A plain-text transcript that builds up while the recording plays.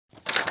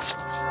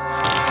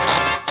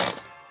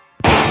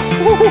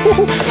Come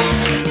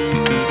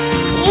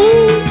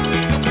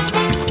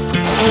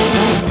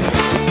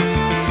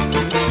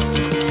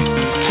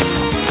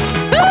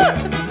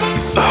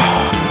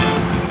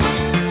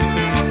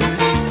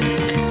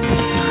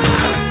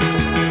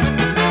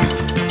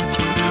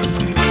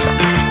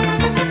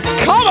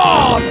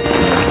on!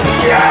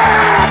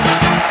 Yeah!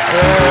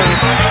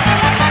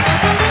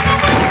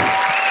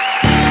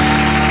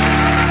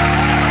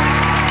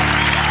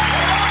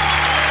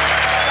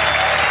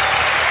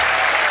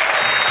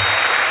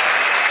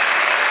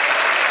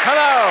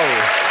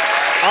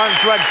 I'm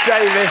Greg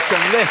Davies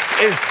and this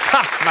is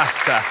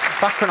Taskmaster.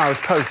 Back when I was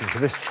posing for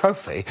this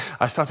trophy,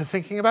 I started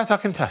thinking about our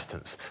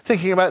contestants,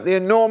 thinking about the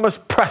enormous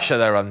pressure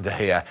they're under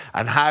here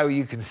and how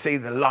you can see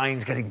the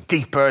lines getting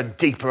deeper and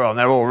deeper on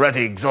their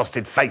already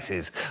exhausted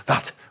faces.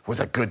 That was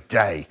a good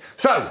day.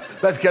 So,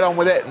 let's get on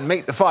with it and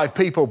meet the 5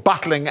 people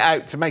battling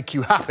out to make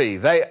you happy.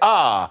 They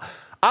are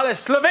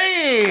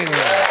Levine,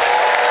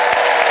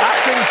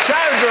 Asim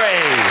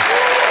Chaudhry,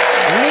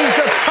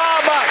 Liza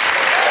Tarbuck,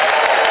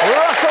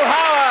 Russell Howard,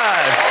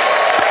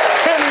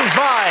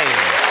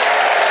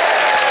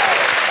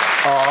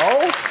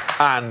 oh,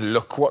 and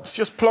look what's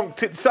just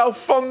plonked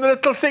itself on the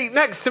little seat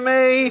next to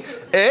me.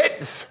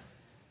 It's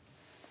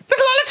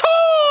little Alex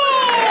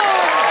Horne!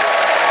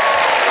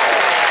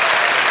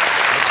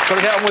 Got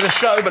to get on with the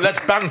show, but let's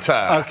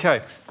banter.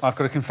 OK, I've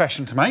got a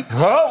confession to make.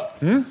 Oh?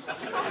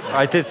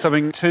 I did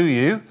something to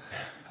you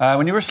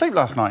when you were asleep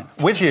last night.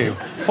 With you.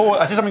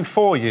 I did something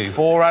for you.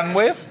 For and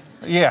with?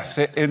 Yes,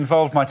 it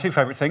involved my 2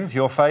 favourite things,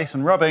 your face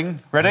and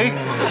rubbing. Ready?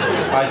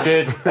 I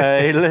did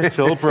a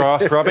little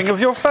brass rubbing of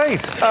your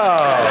face.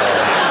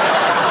 Oh.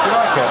 Do you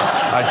like it?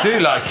 I do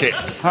like it.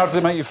 How does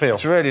it make you feel?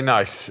 It's really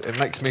nice. It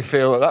makes me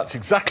feel that that's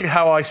exactly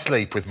how I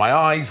sleep, with my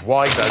eyes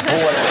wide open.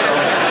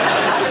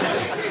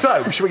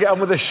 So, should we get on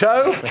with the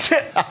show?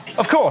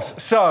 Of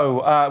course.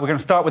 So, we're going to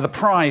start with the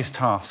prize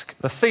task.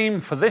 The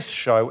theme for this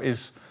show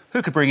is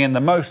who could bring in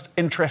the most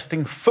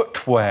interesting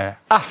footwear.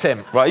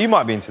 Asim. Right, you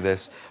might be into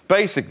this.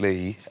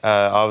 Basically,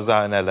 I was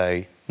out in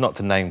LA, not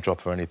to name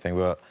drop or anything,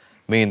 but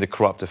me and the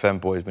Corrupt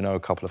FM boys, we know a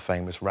couple of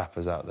famous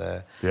rappers out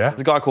there. Yeah? There's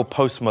a guy called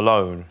Post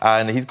Malone,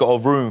 and he's got a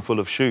room full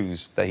of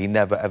shoes that he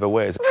never, ever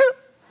wears.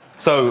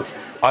 So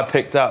I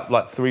picked up,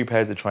 like, 3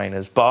 pairs of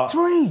trainers, but...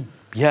 3?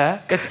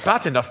 Yeah. It's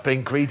bad enough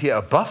being greedy at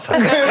a buffet.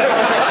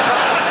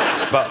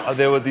 But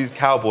there were these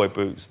cowboy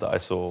boots that I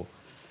saw,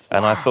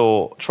 and I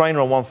thought,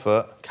 trainer on 1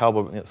 foot,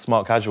 cowboy,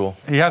 smart casual.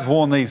 He has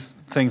worn these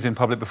things in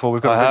public before.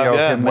 We've got a video of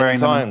him wearing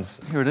times.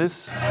 them. Here it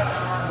is.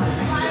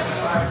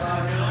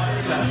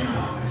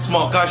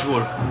 Smart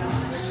casual.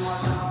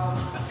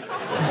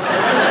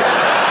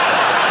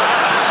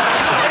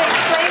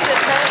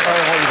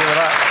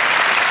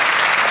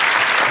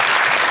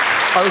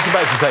 I was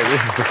about to say,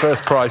 this is the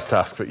first prize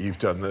task that you've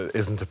done that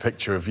isn't a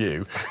picture of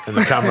you, and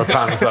the camera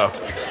pans up,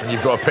 and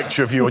you've got a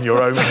picture of you on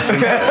your own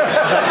T-shirt.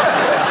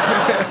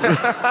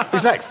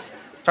 Who's next?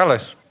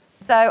 Alice.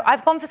 So,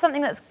 I've gone for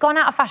something that's gone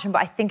out of fashion,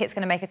 but I think it's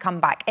going to make a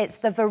comeback. It's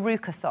the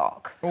Veruca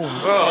sock. Oh.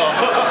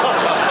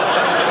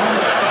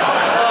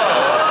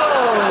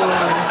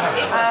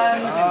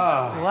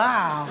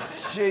 Wow.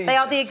 Jeez. They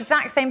are the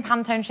exact same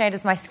Pantone shade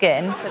as my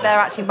skin, so they're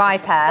actually my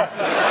pair.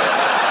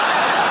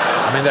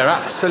 I mean, they're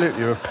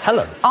absolutely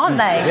repellent. Aren't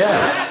they?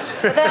 Yeah.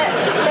 But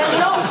they're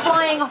not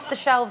flying off the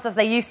shelves as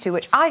they used to,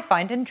 which I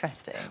find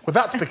interesting. Well,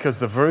 that's because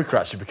the Veruca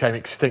actually became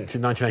extinct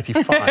in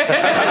 1985.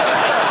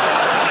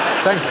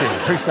 Thank you.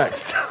 Who's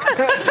next? Do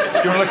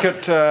you want to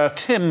look at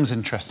Tim's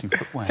interesting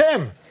footwear?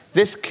 Tim!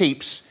 This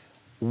keeps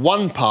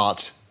one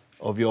part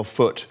of your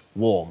foot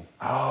warm.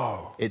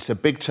 Oh. It's a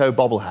big toe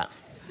bobble hat.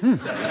 You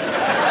want to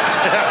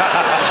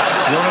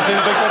see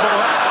the big toe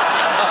bobble hat?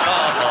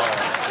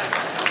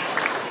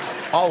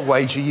 I'll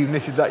wager you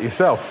knitted that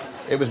yourself.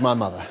 It was my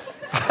mother.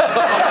 Is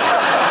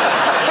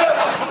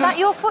that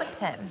your foot,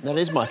 Tim? That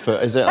is my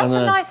foot, is it? That's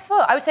a nice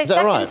foot. I would say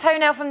second right?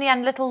 toenail from the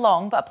end, little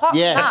long, but apart from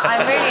that,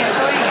 I'm really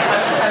enjoying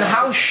it. And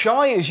how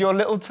shy is your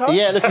little toe?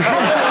 Yeah, look at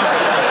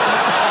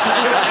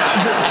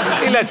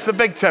He lets the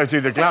big toe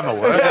do the glamour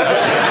work.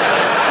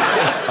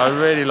 I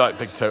really like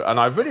big toe, and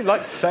I really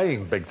like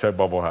saying big toe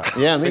bobble hat.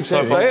 Yeah, me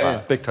too.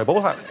 Big toe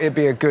bobble hat. It'd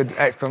be a good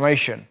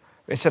exclamation.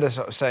 Instead of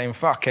sort of saying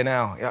fucking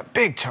hell, you're like,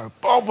 big toe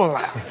bobble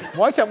hat.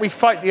 Why don't we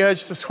fight the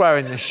urge to swear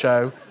in this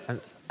show?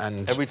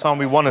 And Every time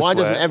we want to swear... Why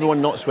doesn't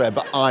everyone not swear,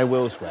 but I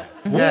will swear?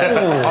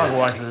 Yeah.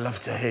 Oh, I'd love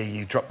to hear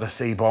you drop the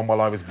C-bomb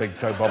while I was big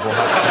toe bobble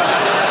hat.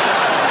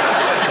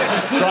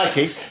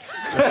 Crikey.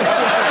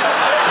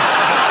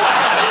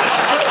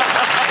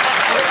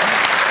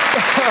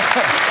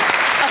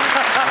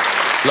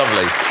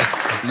 Lovely.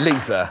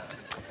 Lisa.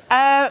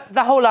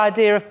 The whole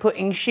idea of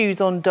putting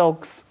shoes on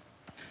dogs.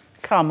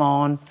 Come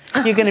on.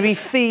 You're going to be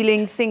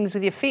feeling things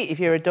with your feet if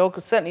you're a dog,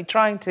 or certainly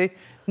trying to,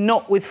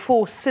 not with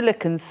 4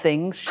 silicone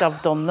things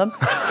shoved on them.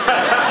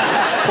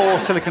 4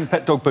 silicone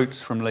pet dog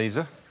boots from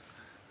Liza.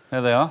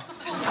 There they are.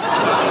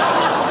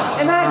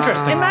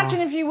 Imagine,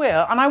 if you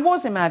will, and I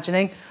was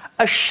imagining,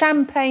 a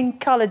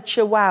champagne-coloured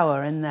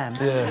chihuahua in them.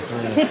 Yeah.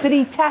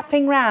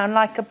 Tippity-tapping round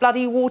like a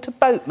bloody water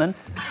boatman.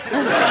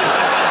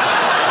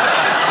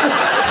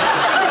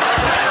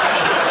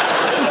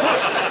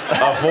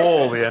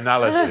 poor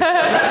analogy.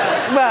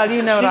 Well,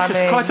 you know what I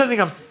Jesus mean. Christ, I don't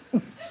think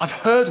I've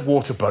heard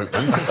water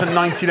boatman since a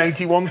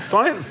 1981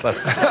 science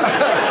lesson.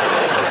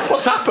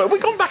 What's happened?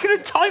 We've gone back in a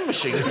time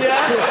machine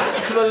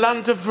to the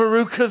land of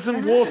verrucas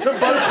and water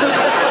boatmen.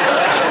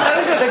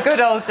 Those are the good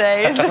old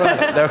days.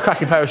 They're a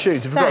cracking pair of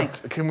shoes. Have we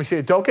Thanks. can we see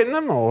a dog in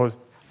them, or...?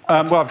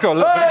 Well, I've got a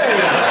little bit...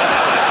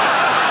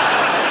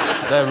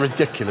 They're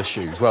ridiculous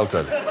shoes. Well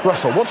done.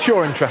 Russell, what's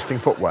your interesting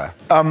footwear?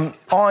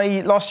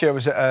 Last year I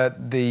was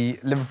at the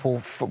Liverpool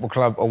Football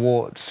Club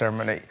Awards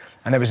ceremony,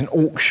 and there was an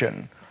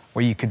auction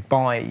where you could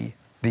buy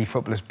the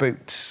footballers'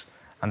 boots.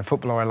 And the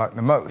footballer I liked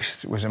the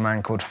most was a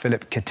man called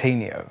Philip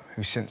Coutinho,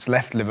 who's since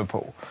left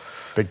Liverpool.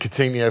 Big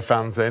Coutinho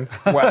fans in.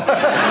 Well,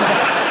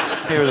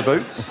 Here are the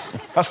boots.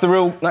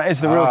 that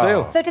is the real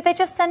deal. So did they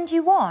just send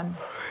you one?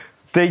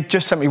 They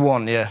just sent me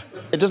one, yeah.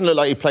 It doesn't look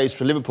like he plays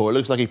for Liverpool. It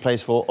looks like he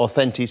plays for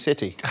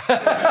Authenticity.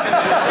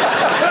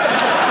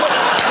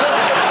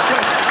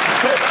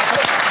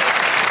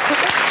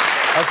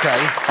 OK,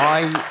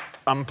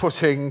 I'm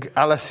putting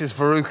Alice's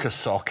Veruca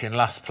sock in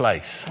last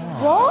place.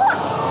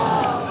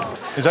 What?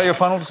 Is that your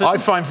final decision? I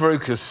find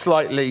Veruca's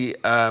slightly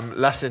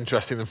less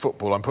interesting than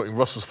football. I'm putting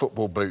Russell's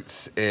football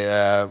boots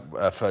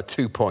for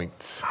 2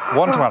 points.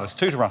 1 to Alice,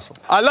 2 to Russell.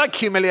 I like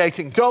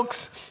humiliating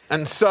dogs,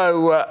 and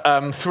so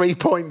 3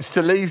 points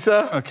to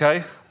Lisa.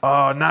 OK.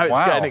 Oh, now it's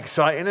Wow. getting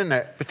exciting, isn't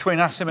it? Between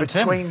Asim and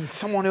Tim. Between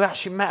someone who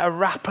actually met a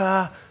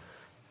rapper.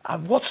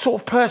 What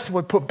sort of person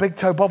would put big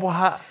toe bobble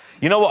hat?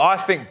 You know what? I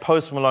think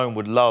Post Malone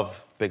would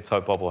love Big Toe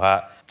Bobble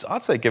Hat.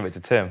 I'd say give it to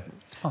Tim.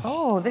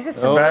 Oh, this is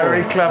some...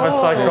 Very clever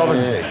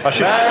psychology.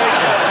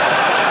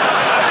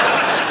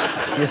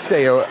 You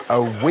see,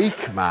 a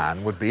weak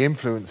man would be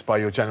influenced by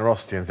your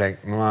generosity and think,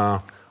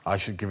 well, I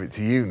should give it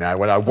to you now,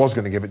 when I was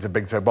going to give it to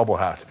Big Toe Bobble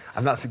Hat.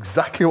 And that's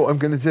exactly what I'm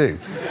going to do.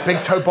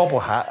 Big Toe Bobble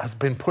Hat has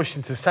been pushed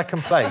into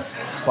second place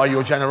by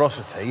your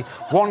generosity.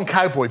 1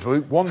 cowboy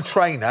boot, 1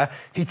 trainer.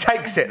 He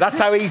takes it. That's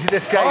how easy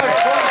this game is.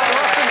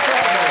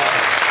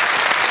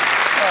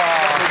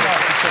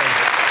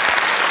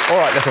 All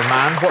right, little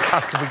man, what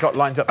task have we got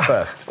lined up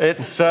first?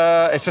 It's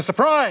a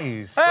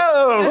surprise.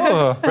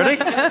 Oh! Ready?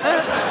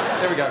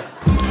 Here we go.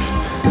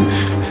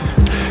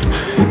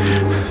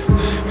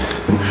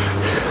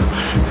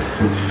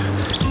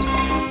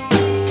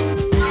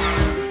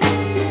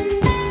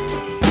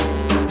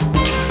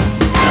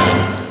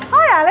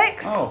 Hi,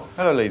 Alex. Oh,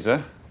 hello,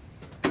 Lisa.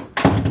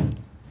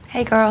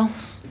 Hey, girl.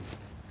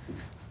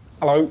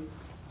 Hello.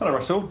 Hello,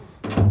 Russell.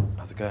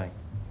 How's it going?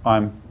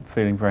 I'm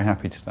feeling very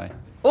happy today.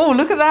 Oh,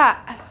 look at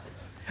that.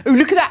 Oh,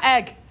 look at that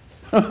egg.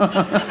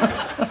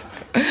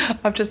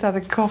 I've just had a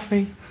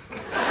coffee. Do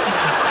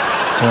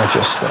I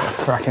just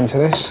crack into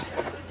this?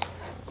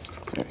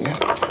 There we go.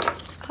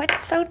 Oh,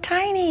 it's so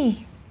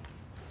tiny.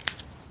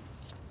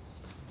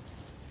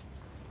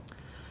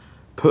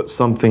 Put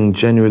something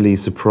genuinely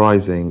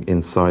surprising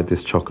inside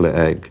this chocolate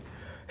egg.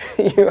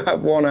 You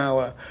have 1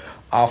 hour,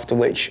 after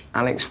which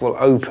Alex will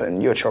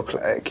open your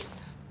chocolate egg.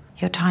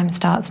 Your time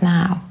starts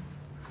now.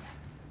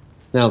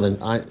 Now then,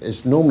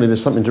 normally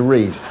there's something to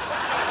read.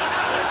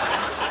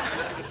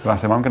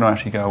 Asim, I'm going to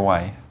actually go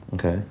away.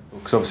 OK.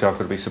 Because obviously I've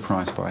got to be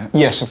surprised by it.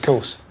 Yes, of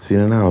course. See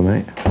you in an hour,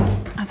 mate.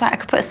 I was like, I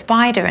could put a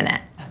spider in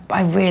it. But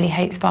I really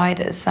hate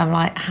spiders. So I'm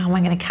like, how am I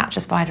going to catch a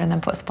spider and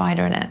then put a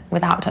spider in it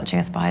without touching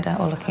a spider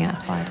or looking at a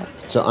spider?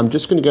 So I'm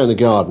just going to go in the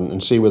garden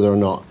and see whether or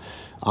not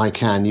I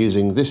can,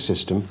 using this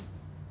system,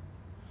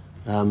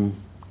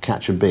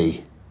 catch a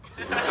bee.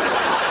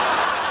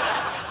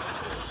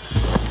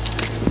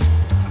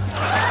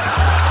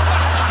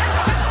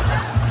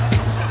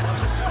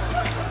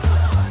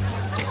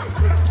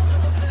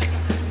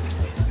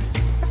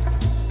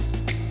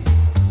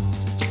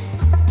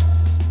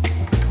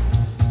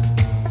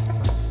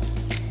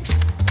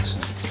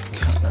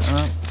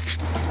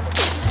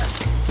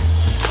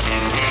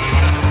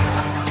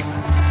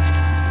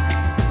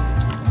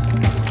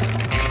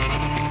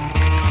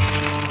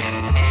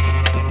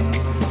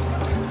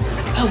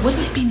 Oh,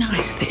 wouldn't it be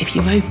nice that if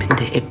you opened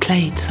it, it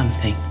played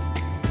something?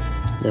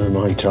 Never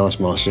mind,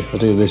 Taskmaster. If I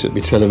do this, it'll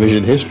be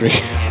television history.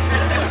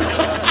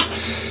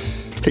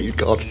 Please,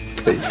 God.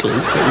 Please,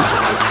 please, please.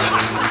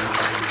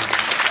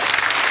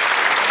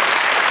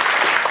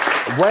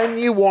 When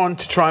you want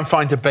to try and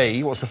find a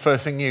bee, what's the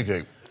first thing you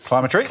do?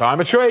 Climb a tree? Climb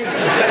a tree.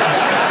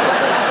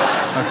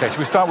 OK, should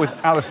we start with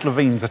Alice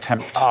Levine's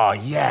attempt? Oh,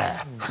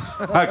 yeah.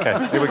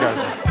 OK, here we go.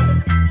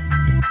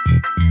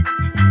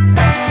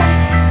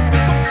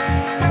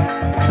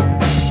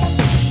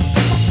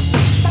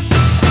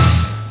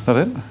 That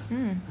it?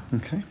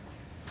 OK.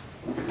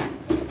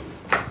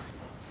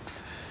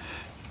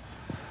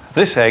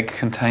 This egg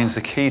contains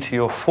the key to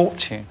your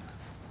fortune.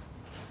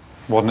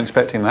 Wasn't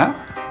expecting that.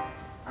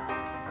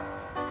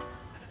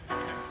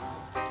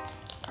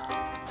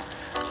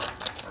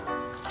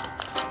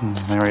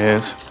 There he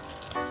is.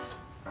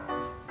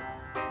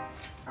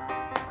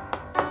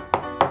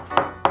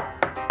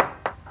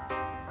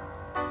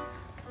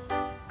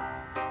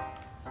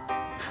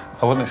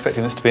 I wasn't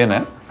expecting this to be in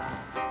it.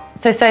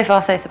 So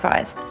far, so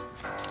surprised.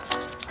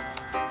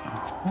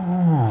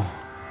 Oh.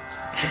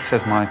 It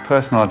says my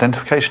personal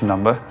identification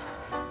number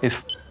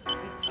is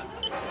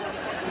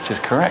which is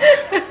correct.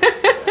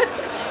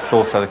 It's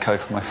also the code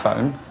for my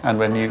phone, and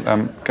when you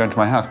go into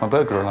my house, my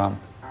burglar alarm.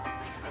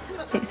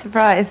 Are you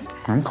surprised?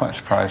 I'm quite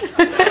surprised.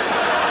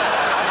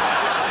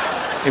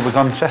 It was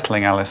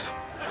unsettling, Alice.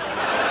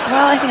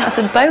 Well, I think that's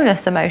a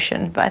bonus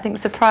emotion, but I think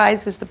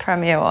surprise was the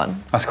premier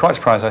one. I was quite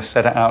surprised I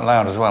said it out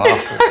loud as well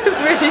afterwards. I was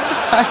really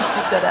surprised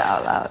you said it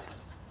out loud.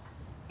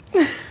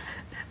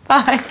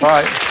 Bye.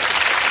 Bye.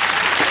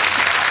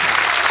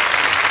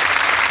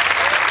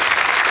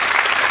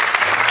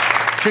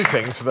 Two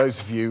things for those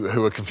of you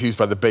who are confused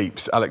by the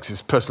beeps.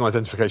 Alex's personal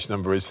identification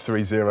number is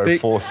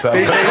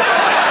 3047.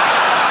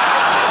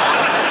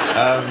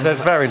 There's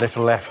very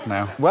little left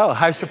now. Well,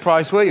 how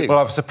surprised were you? Well,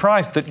 I was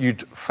surprised that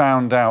you'd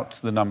found out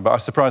the number. I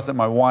was surprised that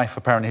my wife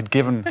apparently had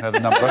given her the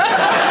number.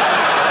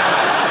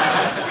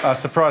 I was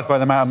surprised by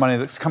the amount of money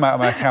that's come out of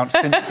my account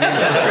since the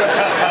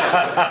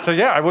interview. So,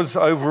 yeah, I was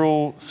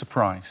overall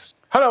surprised.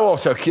 Hello,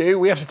 Auto Q.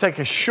 We have to take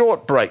a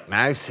short break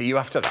now. See you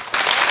after that.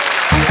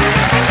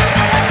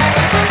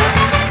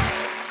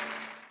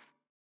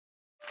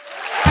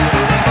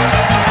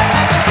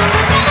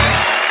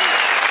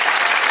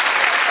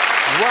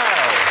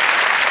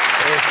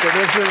 It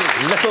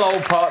isn't little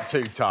old part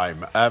 2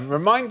 time.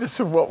 Remind us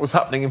of what was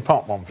happening in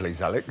part 1,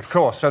 please, Alex. Of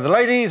course. So the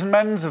ladies and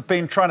men's have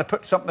been trying to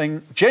put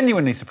something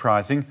genuinely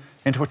surprising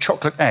into a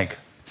chocolate egg.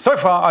 So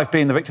far, I've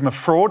been the victim of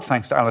fraud,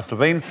 thanks to Alice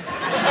Levine.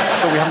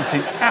 But we haven't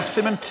seen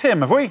Asim and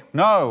Tim, have we?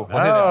 No.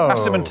 What is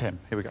it? Asim and Tim.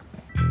 Here we go.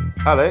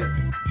 Alex,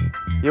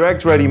 your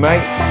egg's ready,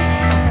 mate.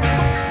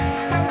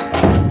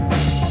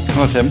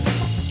 Hello, Tim.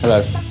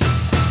 Hello.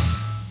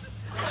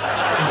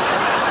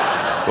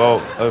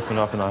 Well, open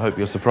up and I hope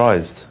you're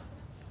surprised.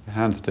 Your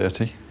hands are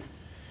dirty.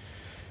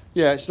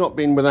 Yeah, it's not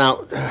been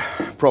without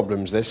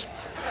problems, this.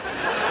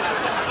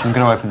 I'm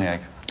going to open the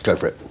egg. Go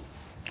for it.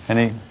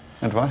 Any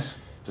advice?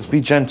 Just be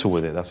gentle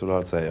with it, that's what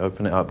I'd say.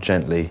 Open it up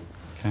gently.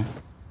 OK.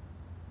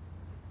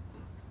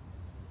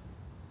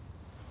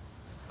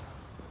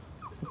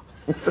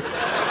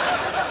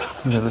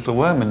 There's a little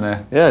worm in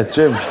there. Yeah,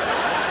 Jim.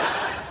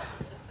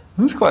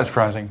 That's quite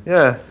surprising.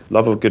 Yeah,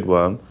 love a good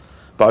worm.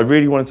 But I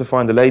really wanted to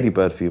find a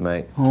ladybird for you,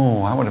 mate.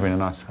 Oh, that would have been a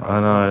nice surprise. I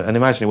know, and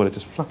imagine it would have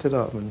just fluttered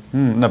up and...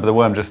 No, but the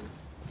worm just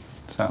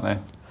sat there.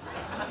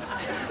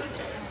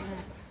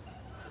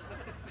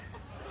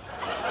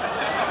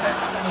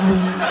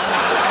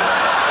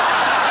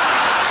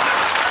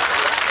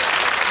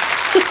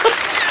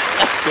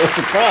 You're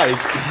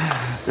surprised.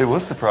 It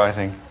was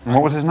surprising. And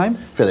what was his name?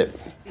 Philip.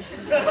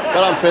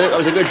 Well done, Philip. That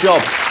was a good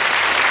job.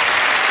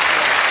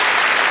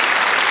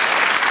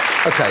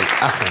 OK,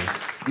 Asim,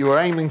 you were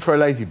aiming for a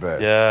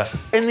ladybird. Yeah.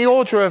 In the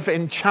order of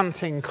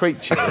enchanting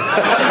creatures,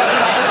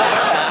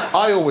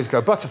 I always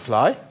go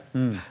butterfly,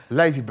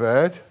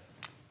 ladybird,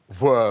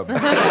 worm.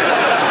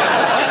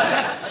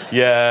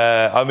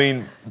 Yeah, I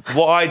mean,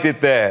 what I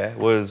did there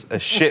was a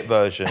shit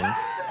version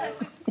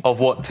of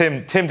what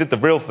Tim did the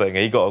real thing, and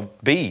he got a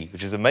bee,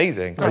 which is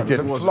amazing. I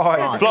did.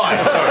 Fly. Fly.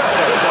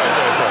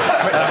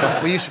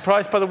 Were you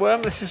surprised by the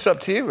worm? This is up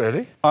to you,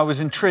 really. I was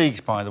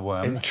intrigued by the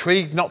worm.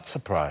 Intrigued, not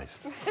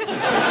surprised.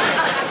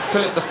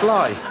 Philip the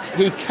fly.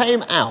 He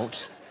came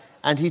out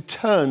and he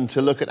turned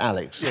to look at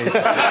Alex. He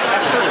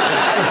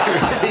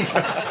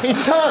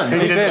turned.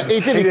 He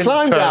did. He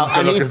climbed out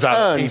and he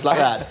turned like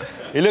that.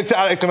 He looked at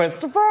Alex and went,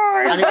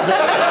 surprise!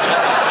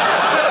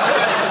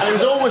 And it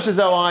was almost as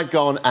though I'd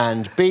gone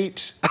and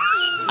beat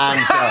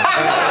and go.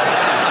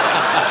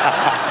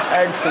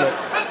 Excellent.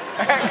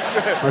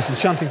 Excellent. The most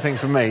enchanting thing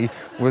for me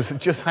was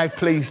just how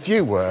pleased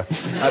you were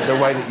at the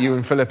way that you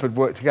and Philip had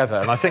worked together.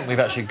 And I think we've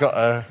actually got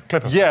a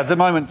clip of it. Yeah, the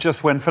moment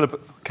just when Philip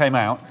came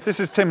out. This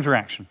is Tim's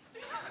reaction.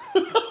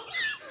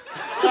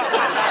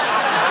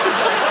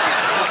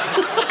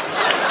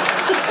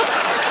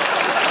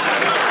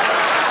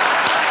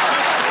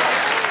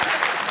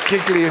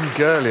 Giggly and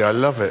girly, I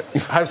love it.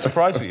 How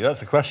surprised were you?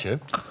 That's the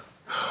question.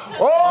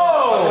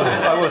 Oh!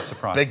 I was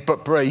surprised. Big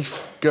but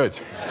brief. Good.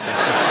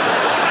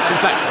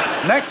 Who's next?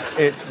 Next,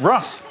 it's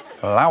Russ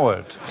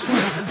Howard.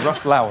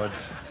 Russ Howard.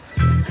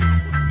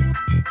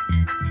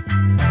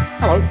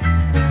 Hello.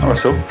 Hi,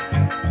 Russell.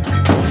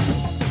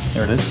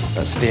 There it is.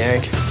 That's the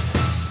egg.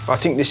 I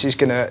think this is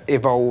going to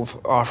evolve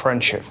our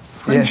friendship.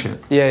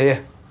 Friendship? Yeah.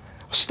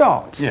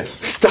 Start. Yes.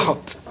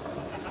 Start.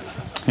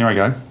 Here I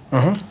go.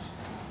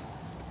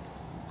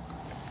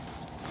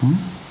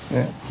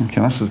 Yeah.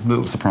 OK, that's a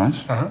little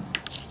surprise. A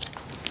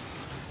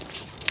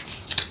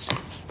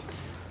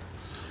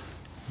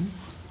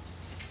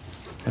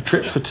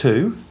trip for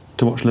 2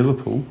 to watch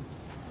Liverpool.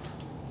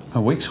 A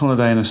week's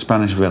holiday in a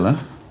Spanish villa.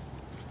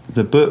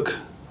 The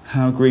book,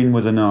 How Green Were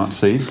the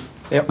Nazis.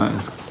 Yep. I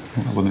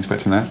wasn't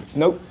expecting that.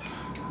 Nope.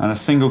 And a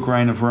single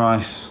grain of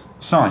rice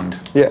signed.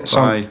 Yeah,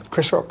 by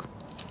Chris Rock.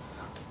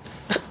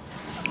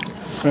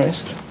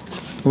 Nice.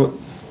 What?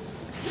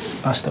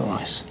 That's the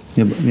rice.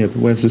 Yeah, but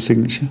where's the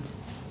signature?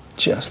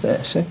 Just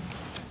there, see?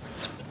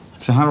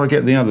 So how do I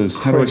get the others?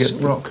 How Chris do I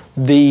get Rock?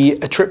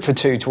 A trip for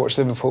 2 to watch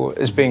Liverpool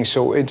is being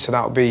sorted, so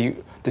that'll be,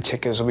 the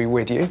tickets will be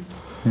with you.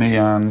 Me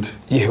and...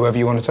 You, whoever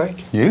you want to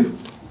take. You?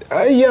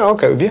 Yeah, I'll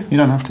go with you. You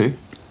don't have to.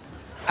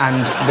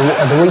 And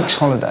the week's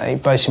holiday,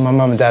 basically my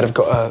mum and dad have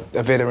got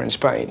a villa in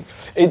Spain.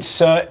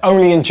 It's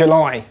only in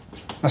July.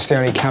 That's the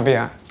only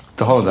caveat.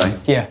 The holiday?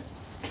 Yeah.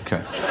 OK.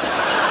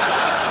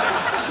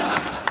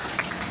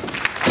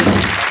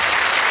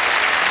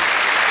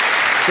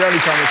 It's the only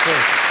time we're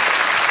free.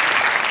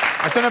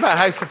 I don't know about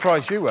how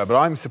surprised you were, but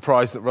I'm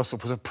surprised that Russell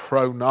put a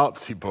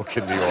pro-Nazi book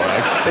in the Your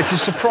Egg. It's a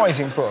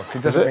surprising book.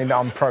 It doesn't mean that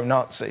I'm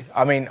pro-Nazi.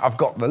 I mean, I've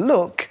got the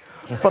look,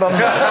 but I'm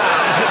not.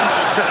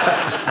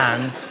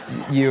 And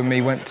you and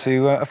me went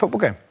to a football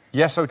game.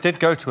 Yes, I did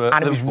go to a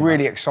And it was Liverpool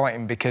really match.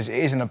 exciting because it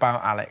isn't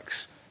about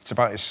Alex, it's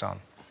about his son,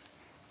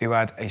 who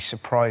had a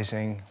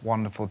surprising,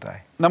 wonderful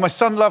day. Now, my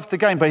son loved the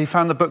game, but he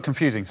found the book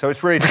confusing, so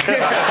it's really...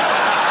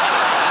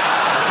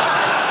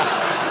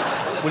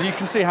 Well, you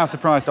can see how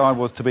surprised I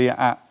was to be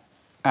at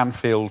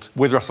Anfield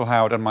with Russell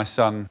Howard and my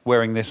son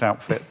wearing this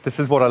outfit. This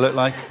is what I look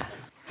like.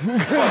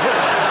 It's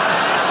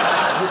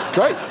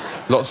great.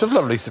 Lots of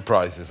lovely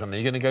surprises. And are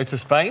you going to go to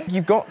Spain?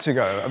 You've got to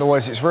go,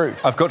 otherwise it's rude.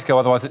 I've got to go,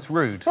 otherwise it's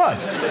rude.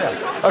 Right.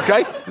 Yeah.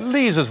 OK.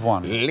 Lisa's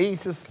one.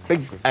 Lisa's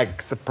big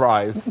egg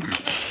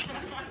surprise.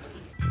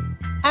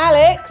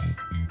 Alex,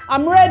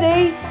 I'm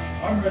ready.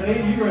 I'm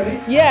ready. Are you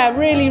ready? Yeah,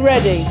 really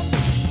ready.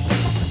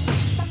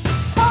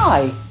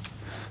 Hi.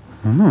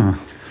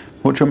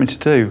 What do you want me to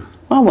do?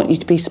 I want you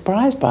to be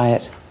surprised by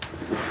it.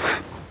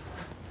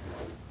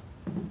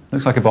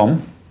 Looks like a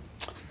bomb.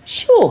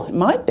 Sure, it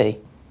might be.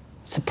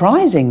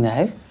 Surprising,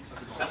 though.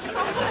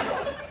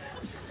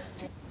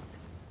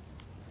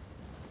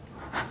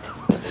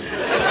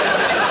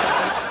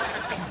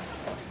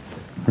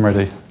 I'm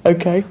ready.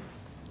 OK.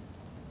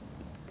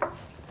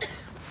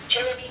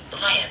 Jeremy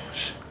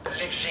Irons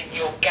lives in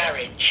your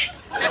garage.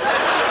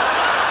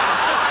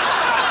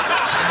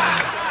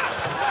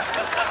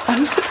 Are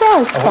you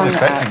surprised to I find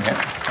wasn't that expecting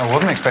out? it. I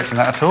wasn't expecting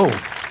that at all.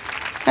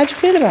 How do you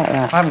feel about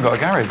that? I haven't got a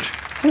garage.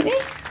 Don't you?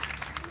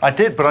 I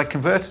did, but I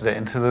converted it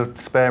into the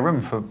spare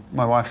room for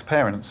my wife's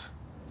parents.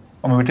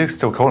 I mean, we do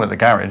still call it the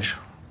garage.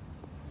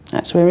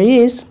 That's where he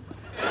is.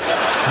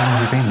 How long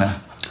have you been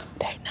there?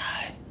 Don't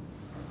know.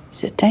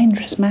 He's a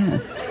dangerous man.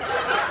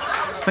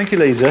 Thank you,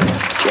 Lisa.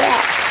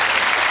 Yeah.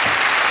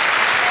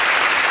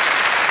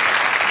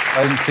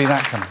 I didn't see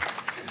that coming.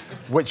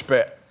 Which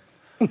bit?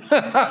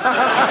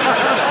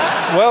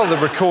 Well, the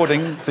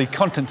recording, the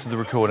content of the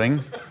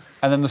recording,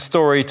 and then the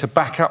story to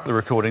back up the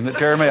recording that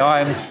Jeremy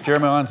Irons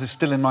is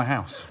still in my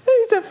house.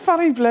 He's a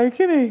funny bloke,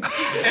 isn't he?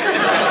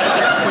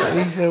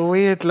 He's a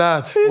weird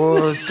lad.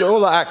 Well, all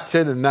the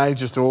acting and now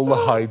just all the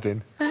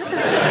hiding.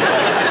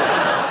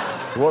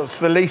 What's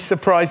the least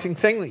surprising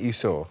thing that you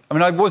saw? I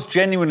mean, I was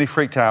genuinely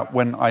freaked out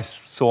when I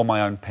saw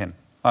my own pin.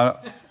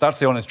 That's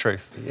the honest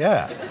truth.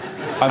 Yeah.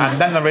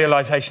 And then the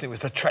realisation it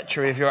was the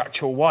treachery of your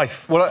actual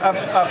wife. Well,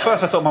 at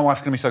first I thought my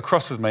wife's going to be so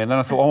cross with me, and then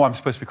I thought, oh, I'm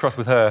supposed to be cross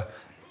with her.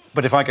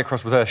 But if I get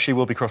cross with her, she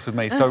will be cross with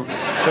me. So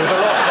there was a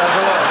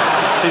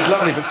lot. She's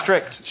lovely but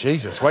strict.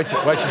 Jesus, wait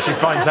till she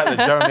finds out that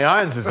Jeremy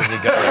Irons is in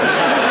your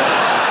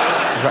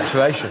garage.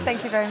 Congratulations.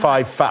 Thank you very much.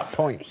 5 fat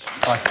points.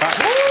 5 fat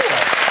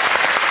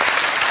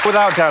points.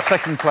 Without doubt,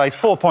 second place,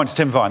 4 points,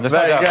 Tim Vine. There's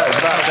no doubt. There you go.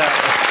 There's no doubt.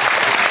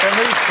 And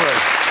these three.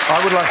 I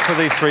would like to put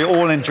these three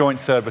all in joint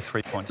third with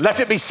 3 points. Let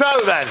it be so,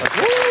 then. The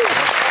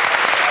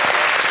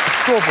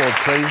scoreboard,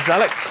 please,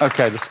 Alex.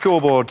 OK, the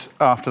scoreboard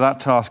after that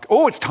task.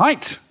 Oh, it's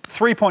tight.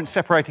 3 points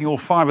separating all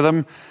 5 of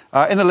them.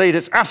 In the lead,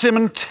 it's Asim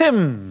and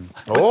Tim.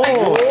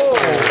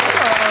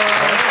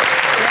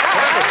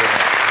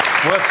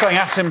 Worth saying,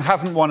 Asim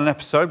hasn't won an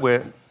episode.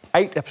 We're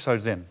 8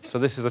 episodes in, so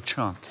this is a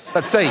chance.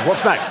 Let's see,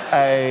 what's next?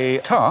 A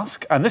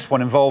task, and this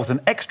one involves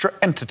an extra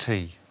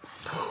entity.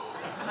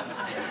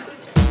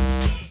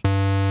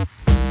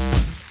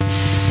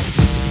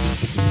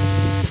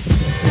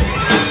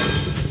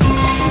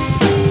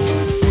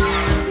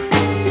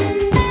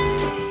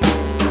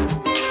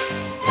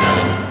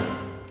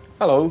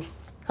 Hello.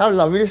 How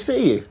lovely to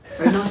see you.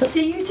 Very nice to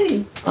see you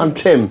too. I'm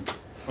Tim.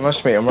 Nice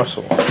to meet you, I'm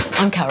Russell.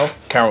 I'm Carole.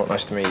 Carole,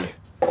 nice to meet you.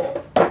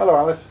 Hello,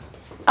 Alice.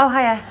 Oh,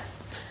 hiya.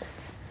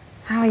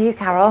 How are you,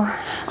 Carole?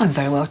 I'm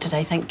very well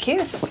today, thank you.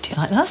 Would you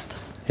like that?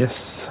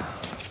 Yes.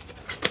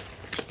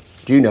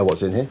 Do you know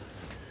what's in here?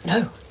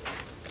 No.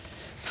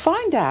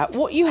 Find out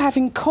what you have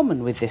in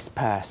common with this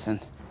person.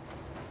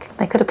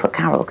 They could have put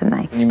Carole,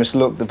 couldn't they? You must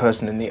look the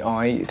person in the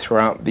eye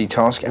throughout the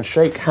task. And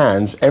shake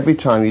hands every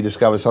time you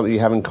discover something you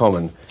have in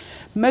common.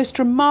 Most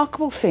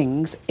remarkable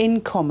things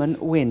in common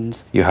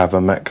wins. You have a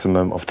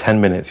maximum of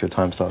 10 minutes. Your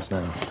time starts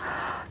now.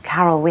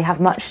 Carole, we have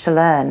much to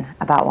learn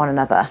about one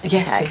another.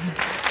 Yes, Okay. we have.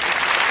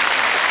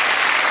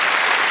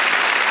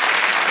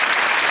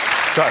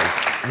 So,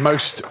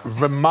 most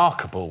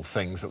remarkable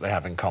things that they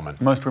have in common.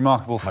 Most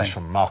remarkable thing. Most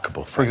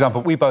remarkable thing. For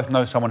example, we both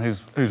know someone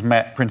who's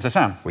met Princess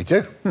Anne. We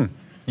do.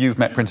 You've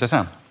met Princess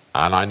Anne.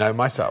 And I know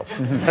myself.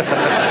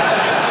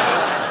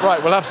 Right,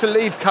 we'll have to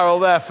leave Carole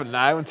there for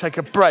now and take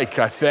a break,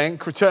 I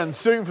think. Return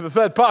soon for the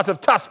third part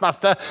of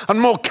Taskmaster and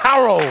more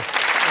Carole.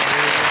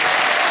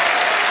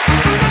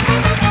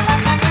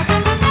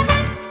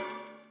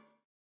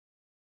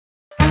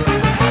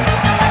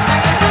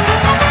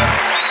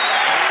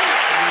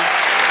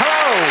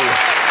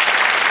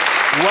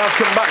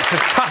 Welcome back to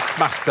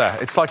Taskmaster.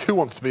 It's like Who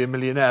Wants to Be a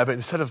Millionaire, but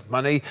instead of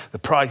money, the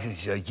prize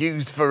is a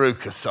used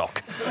Veruca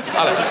sock.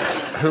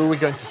 Alex, who are we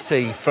going to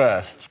see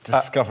first,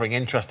 discovering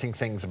interesting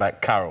things about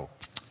Carole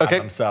and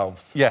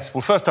themselves? Yes,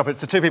 well, first up,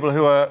 it's the two people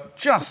who are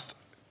just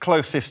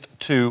closest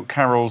to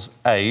Carole's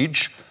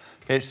age.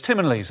 It's Tim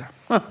and Liza.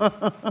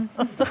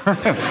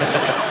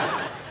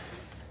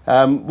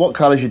 What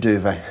colour's your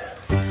duvet?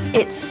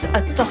 It's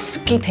a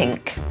dusky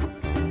pink.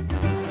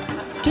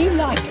 Do you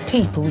like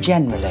people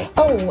generally?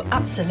 Oh,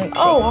 absolutely.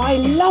 Oh, I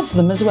love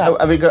them as well. Oh,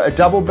 have you got a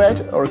double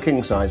bed or a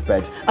king-size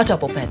bed? A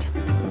double bed.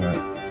 Right.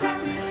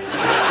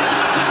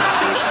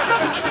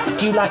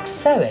 Do you like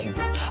sewing?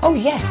 Oh,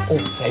 yes.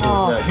 Also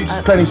do. Do you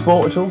play any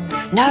sport at all?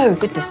 No,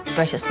 goodness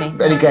gracious me.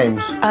 Any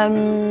games?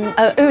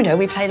 Uno,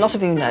 we play a lot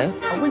of Uno.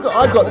 Oh,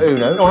 I've got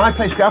Uno. Oh, and I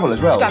play Scrabble as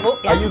well. Scrabble,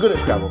 yes. Are you good at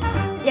Scrabble?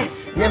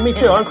 Yes. Yeah, me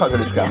too. I'm quite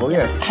good at Scrabble,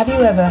 yeah. Have you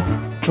ever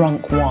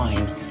drunk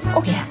wine?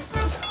 Oh,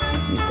 yes.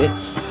 You see?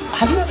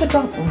 Have you ever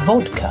drunk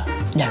vodka?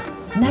 No.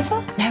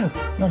 Never? No.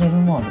 Not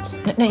even once?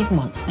 Not even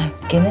once, no.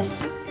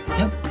 Guinness?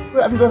 No.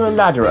 Well, have you got a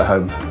ladder at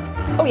home?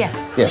 Oh,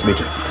 yes. Yes, me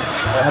too.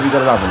 Have you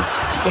got an oven?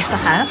 Yes, I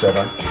have. So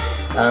have I.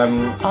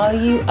 Are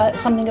you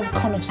something of a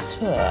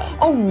connoisseur?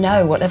 Oh,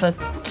 no, whatever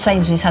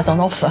Sainsbury's has on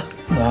offer.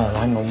 Well,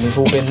 hang on, we've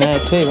all been there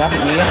too,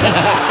 haven't we?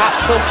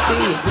 Hats off to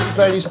you. Did you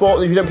play any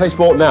sport? If you don't play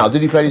sport now,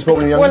 did you play any sport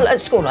when you were younger? Well, at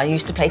school I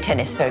used to play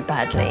tennis very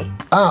badly.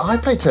 I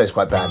played tennis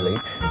quite badly.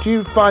 Do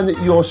you find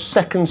that your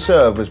second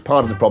serve was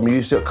part of the problem? You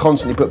used to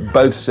constantly put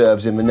both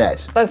serves in the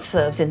net. Both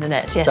serves in the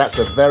net, yes. That's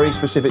a very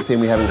specific thing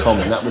we have in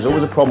common. That was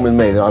always a problem with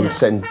me, that I would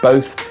send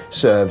both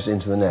serves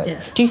into the net.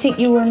 Yes. Do you think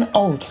you were an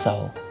old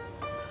soul?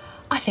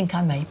 I think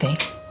I may be,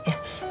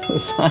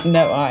 yes. I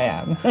know I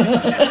am.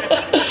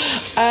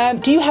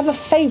 Do you have a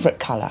favourite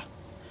colour?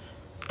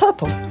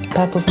 Purple.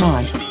 Purple's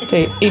mine. Do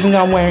you? Even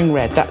though I'm wearing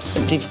red, that's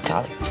simply for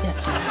colour. Yeah.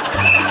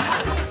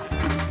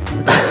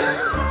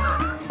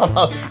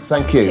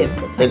 Thank you. Tim,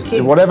 thank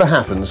you. Whatever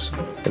happens,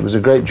 it was a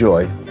great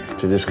joy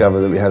to discover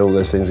that we had all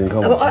those things in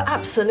common. Oh,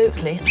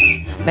 absolutely.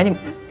 Many.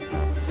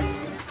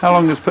 How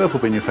long has purple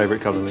been your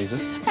favourite colour,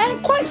 Liza?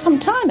 Quite some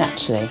time,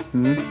 actually.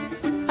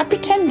 I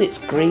pretend it's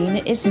green,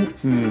 it isn't.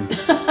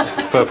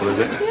 Purple, is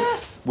it? Yeah.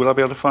 Will I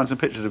be able to find some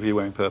pictures of you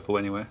wearing purple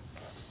anywhere?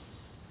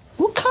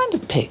 What kind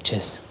of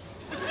pictures?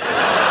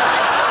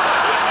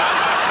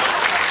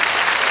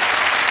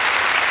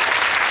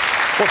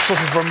 What sort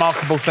of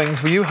remarkable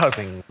things were you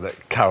hoping that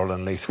Carole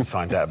and Liza would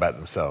find out about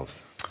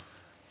themselves?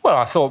 Well,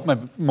 I thought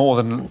maybe more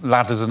than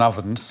ladders and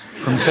ovens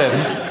from Tim.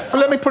 Well,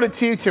 let me put it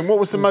to you, Tim. What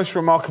was the most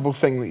remarkable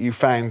thing that you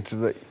found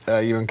that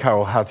you and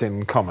Carole had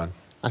in common?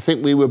 I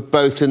think we were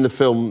both in the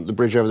film The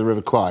Bridge Over the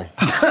River Kwai.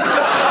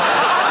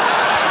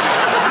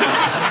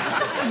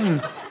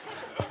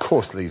 Of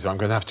course, Liza, I'm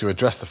going to have to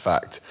address the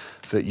fact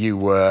that you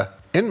were,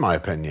 in my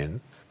opinion,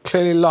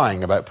 clearly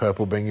lying about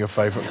purple being your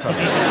favourite colour.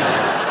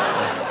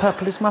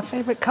 Purple is my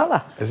favourite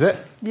colour. Is it?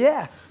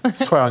 Yeah.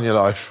 Swear on your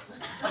life.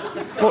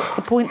 What's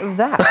the point of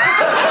that?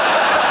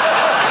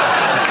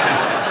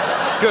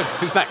 Good.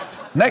 Who's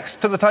next? Next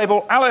to the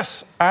table,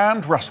 Alice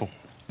and Russell.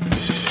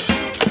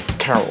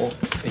 Carole,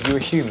 are you a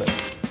human?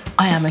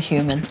 I am a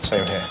human.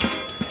 Same here.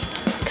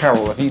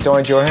 Carole, have you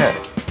dyed your hair?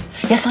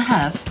 Yes, I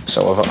have.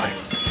 So have I.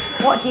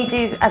 What do you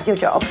do as your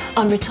job?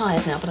 I'm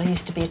retired now, but I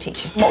used to be a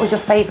teacher. What was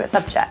your favourite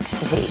subject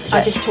to teach?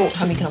 I just taught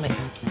home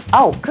economics.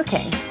 Oh,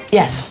 cooking.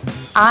 Yes.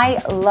 I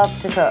love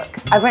to cook.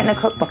 I've written a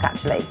cookbook,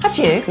 actually. Have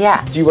you?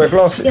 Yeah. Do you wear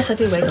glasses? Yes, I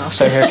do wear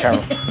glasses. Same here,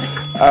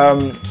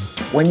 Carole.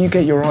 When you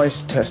get your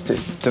eyes tested,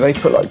 do they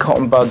put like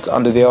cotton buds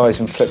under the eyes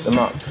and flip them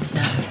up?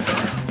 No.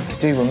 They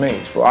do with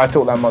me. Well, I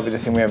thought that might be the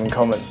thing we have in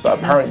common, but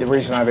apparently the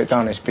reason I have it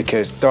done is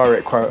because,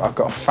 direct quote, I've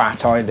got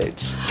fat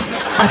eyelids.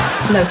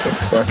 I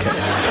noticed. So, okay.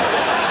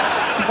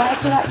 Where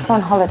do you like to go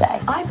on holiday?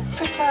 I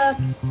prefer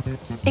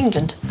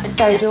England.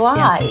 So do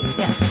I.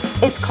 Yes.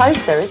 It's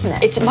closer, isn't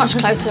it? It's much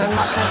closer and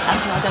much less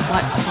hassle. I don't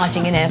like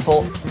fighting in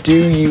airports.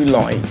 Do you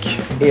like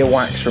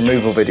earwax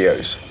removal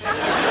videos?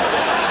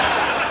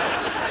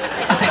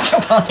 I beg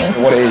your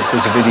pardon? What it is,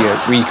 there's a video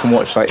where you can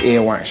watch like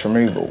earwax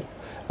removal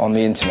on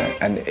the internet,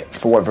 and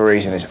for whatever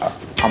reason, it's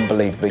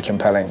unbelievably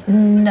compelling.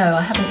 No,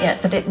 I haven't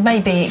yet, but it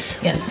may be,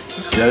 yes.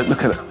 So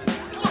look at it.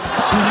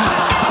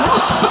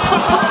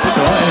 It's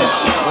all right, isn't it?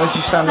 Why did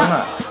you stand on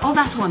that? Oh,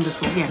 that's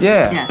wonderful, yes.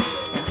 Yeah.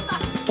 Yes.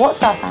 What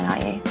star sign are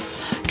you?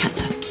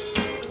 Cancer.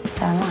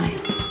 So am I.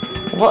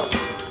 What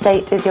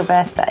date is your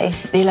birthday?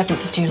 The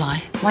 11th of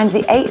July. When's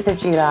the 8th of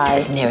July?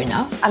 It's near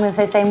enough. I'm going to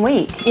say same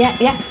week. Yeah,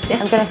 yes.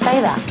 I'm going to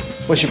say that.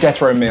 What's your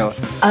death row meal?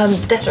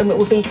 Death row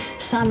would be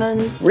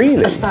salmon,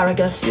 Really?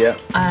 asparagus, Yeah.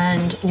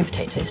 and new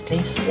potatoes,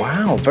 please.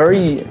 Wow,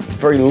 very,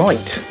 very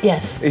light.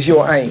 Yes. Is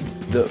your aim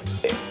that,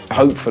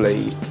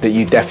 hopefully, that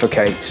you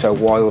defecate so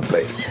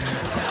wildly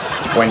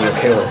when you're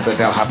killed that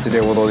they'll have to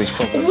deal with all these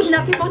problems? Wouldn't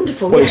that be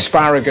wonderful? Well, yes.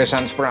 asparagus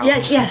and sprouts.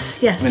 Yes,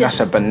 yes, yes. I mean, that's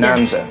a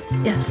bonanza.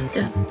 Yes,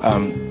 yeah.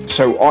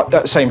 So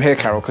that's same here,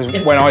 Carole,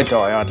 because when I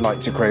die, I'd like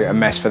to create a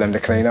mess for them to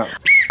clean up.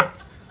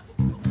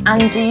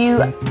 And do you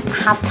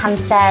have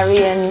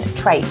Cancerian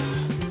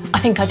traits? I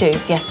think I do,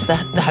 yes,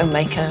 the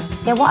homemaker.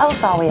 Yeah, what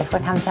else are we if we're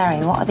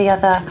Cancerian? What are the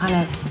other kind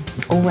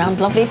of...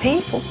 All-round lovely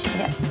people.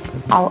 Yeah,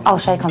 I'll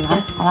shake on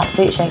that. I'll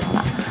absolutely shake on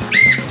that.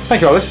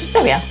 Thank you, Alice.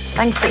 There we are.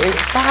 Thank you.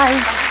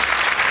 Bye.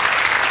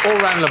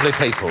 All-round lovely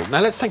people. Now,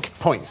 let's think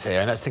points here,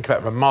 and let's think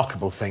about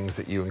remarkable things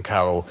that you and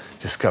Carole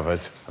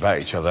discovered about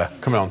each other.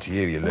 Coming on to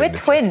you, you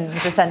lunatic. We're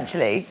twins,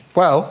 essentially.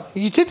 Well,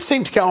 you did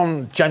seem to get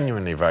on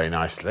genuinely very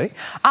nicely.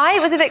 I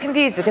was a bit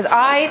confused because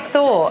I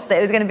thought that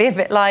it was going to be a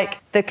bit like,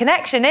 the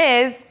connection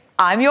is,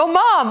 I'm your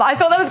mum. I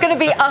thought there was going to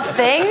be a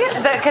thing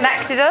that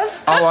connected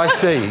us. Oh, I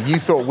see. You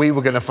thought we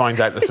were going to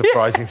find out the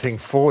surprising thing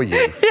for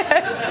you.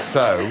 Yeah.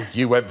 So,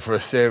 you went for a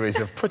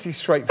series of pretty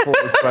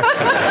straightforward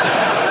questions.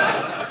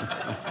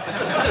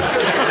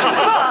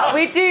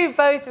 We do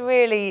both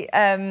really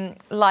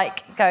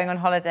like going on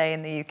holiday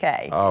in the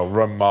UK. Oh,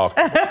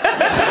 remarkable.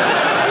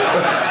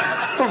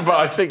 But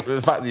I think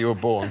the fact that you were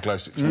born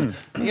close to each other,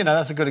 you know,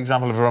 that's a good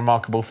example of a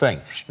remarkable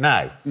thing.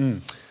 Now,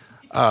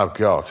 oh,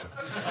 God.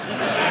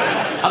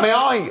 I mean,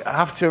 I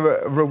have to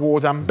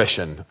reward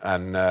ambition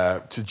and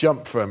to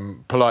jump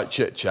from polite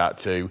chit-chat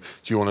to,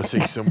 do you want to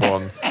see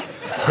someone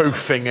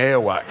hoofing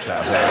earwax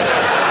out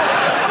there?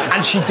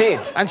 And she did.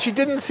 And she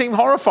didn't seem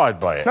horrified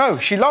by it. No,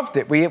 she loved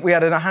it. We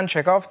had a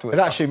handshake afterwards.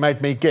 It actually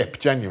made me gip,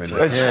 genuinely.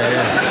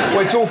 Well,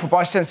 it's awful, but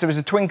I sensed there was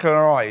a twinkle in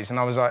her eyes, and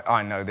I was like,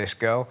 I know this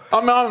girl.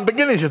 I mean, I'm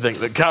beginning to think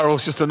that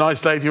Carole's just a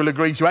nice lady who'll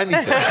agree to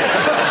anything.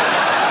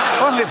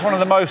 Finally, it's one of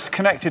the most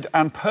connected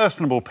and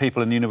personable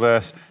people in the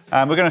universe,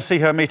 and we're going to see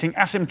her meeting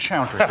Asim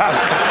Chaudhry.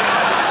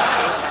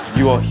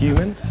 You are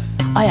human?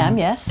 I am,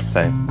 yes.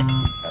 Same.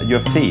 You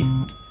have teeth?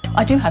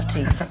 I do have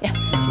teeth, yes.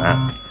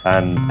 Snap.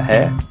 And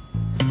hair?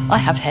 I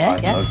have hair,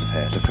 Loads yes. of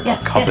hair. Look at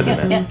Yes, covered yes,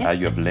 in it. yeah.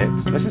 You have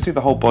lips. Let's just do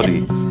the whole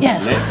body.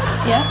 Yes. Lips.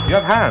 Yes. You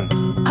have hands.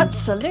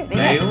 Absolutely,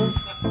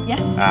 Nails.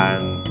 Yes.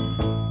 And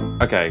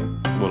okay,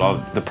 well,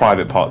 the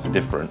private parts are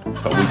different,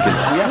 but we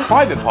have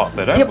private parts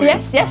though, don't we?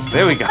 Yes, yes.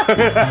 There we go.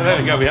 There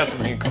we go. We have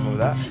something in common with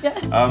that.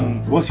 Yeah.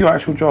 What's your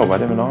actual job? I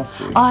didn't even ask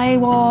you. I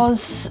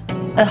was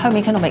a home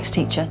economics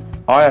teacher.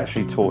 I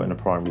actually taught in a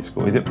primary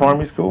school. Is it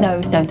primary school? No,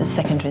 the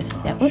secondaries.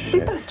 Yeah, we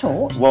both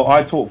taught. Well,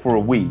 I taught for a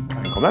week.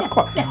 That's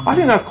quite. Yes. I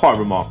think that's quite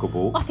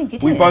remarkable. I think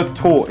it we is. both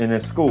taught in a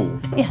school.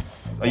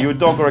 Yes. Are you a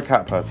dog or a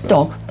cat person?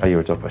 Dog. Are you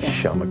a dog person?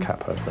 Shit, I'm a cat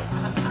person.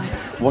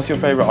 What's your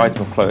favourite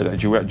item of clothing?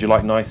 Do you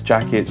like nice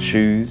jackets,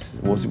 shoes?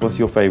 What's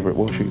your favourite?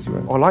 What shoes do you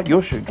wear? Oh, I like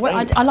your shoes. Well,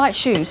 I like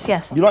shoes,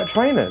 yes. You like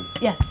trainers?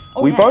 Yes.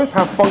 Oh, We yes. both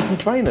have funky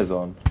trainers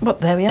on. But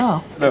there we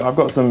are. Look, I've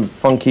got some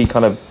funky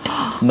kind of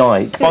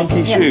Nike,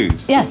 funky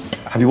shoes. Yes.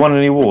 Have you won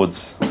any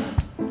awards?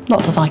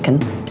 Not that I can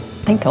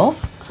think of.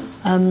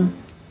 I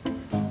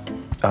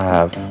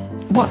have.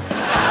 What?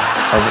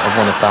 I've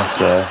won a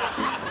BAFTA,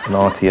 an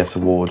RTS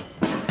award.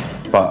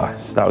 But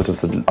that was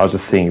just I was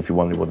just seeing if you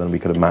won an award, then we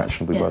could have matched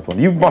and we both won.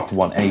 You must have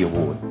won a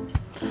award.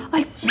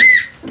 Thank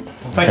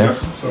you.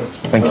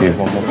 Thank you.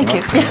 Thank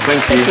you.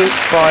 Thank you.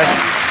 Bye.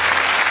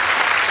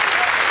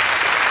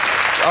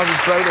 I was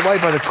blown away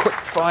by the quick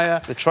fire.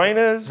 The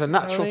trainers. The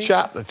natural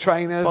chat, the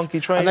trainers. Funky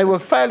trainers. And they were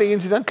fairly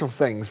incidental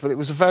things, but it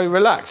was very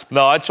relaxed.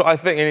 No, I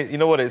think, you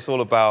know what it's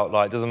all about?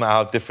 Like, it doesn't matter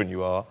how different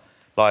you are.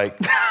 Like,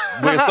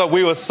 we're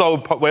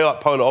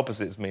like polar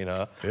opposites, me and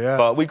her. Yeah.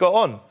 But we got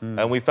on,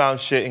 and we found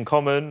shit in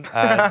common.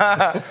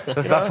 And,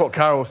 that's what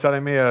Carole was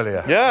telling me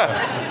earlier.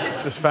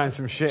 Yeah. Just found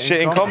some shit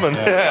in common.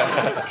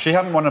 Yeah. She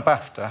hadn't won a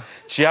BAFTA.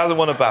 She hasn't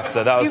won a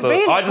BAFTA. That was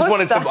I just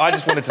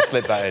wanted to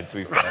slip that in, to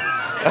be fair.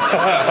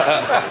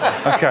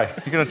 OK,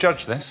 you're going to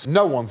judge this?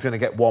 No one's going to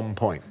get 1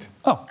 point.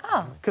 Oh.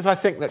 Because I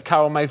think that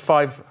Carole made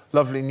 5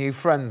 lovely new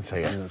friends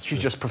here. She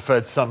just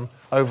preferred some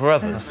over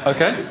others.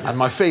 OK. And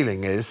my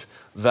feeling is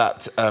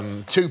that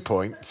 2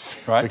 points,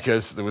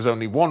 because there was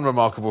only one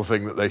remarkable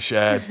thing that they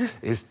shared,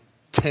 is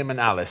Tim and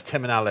Alice.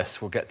 Tim and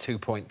Alice will get 2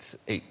 points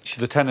each.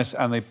 The tennis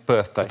and the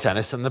birthday. The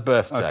tennis and the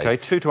birthday. OK,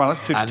 2 to Alice,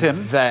 2 to Tim.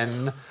 And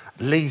then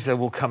Liza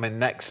will come in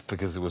next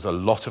because there was a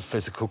lot of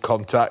physical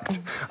contact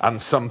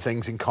and some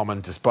things in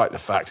common, despite the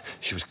fact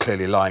she was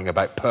clearly lying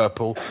about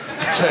purple. 2,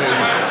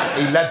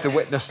 he led the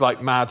witness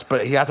like mad,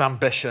 but he had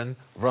ambition,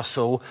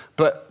 Russell.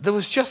 But there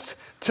was just,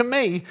 to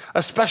me,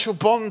 a special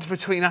bond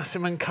between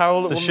Asim and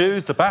Carole. The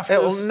shoes, the BAFTAs.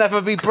 It will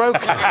never be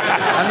broken.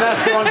 And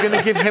therefore I'm going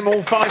to give him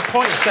all 5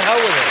 points. To hell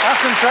with it.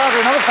 Asim Chaudhry,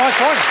 another 5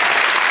 points.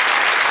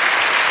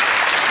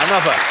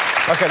 Another.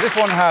 OK, this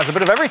one has a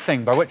bit of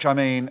everything, by which I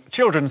mean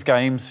children's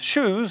games,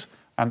 shoes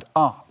and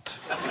art.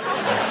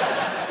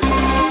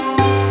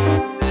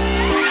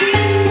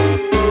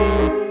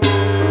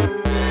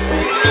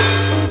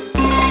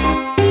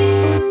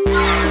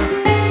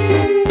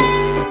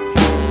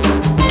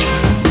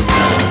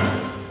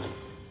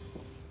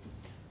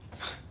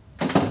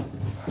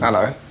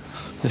 Hello.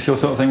 This your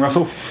sort of thing,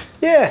 Russell?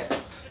 Yeah.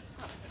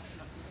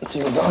 Let's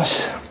see what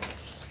dice.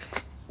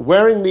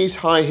 Wearing these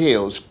high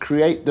heels,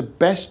 create the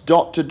best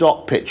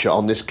dot-to-dot picture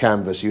on this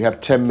canvas. You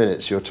have 10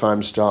 minutes. Your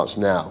time starts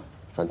now.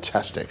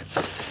 Fantastic.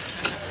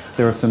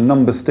 There are some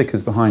number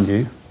stickers behind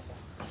you.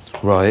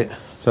 Right.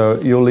 So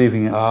you're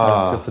leaving it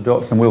as just the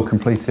dots and we'll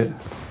complete it.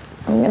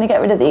 I'm going to get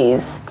rid of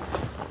these.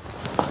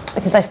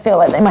 because I feel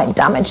like they might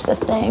damage the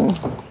thing.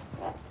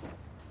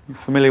 You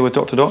familiar with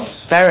dot to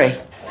dots? Very.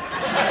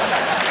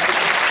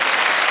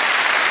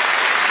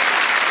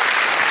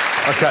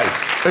 OK,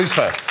 who's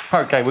first?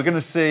 OK, we're going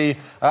to see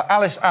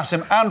Alice,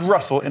 Asim and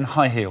Russell in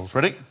high heels.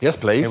 Ready? Yes,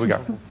 please. Here we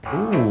go.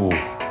 Ooh.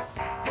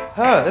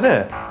 Hurt, isn't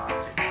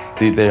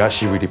it? They're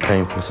actually really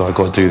painful, so I've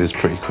got to do this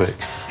pretty quick.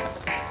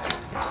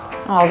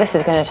 Oh, this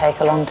is going to take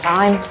a long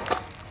time.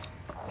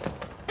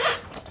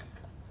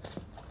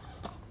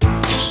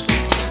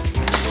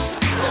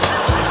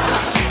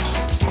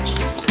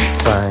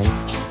 Bang,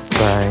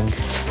 bang,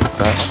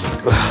 bang.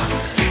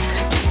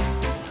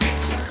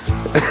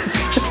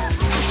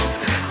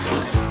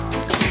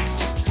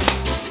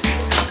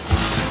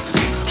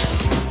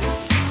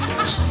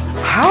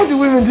 How do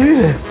women do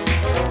this?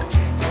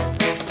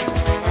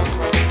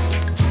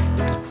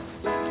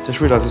 Just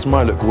realised this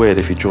might look weird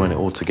if you join it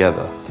all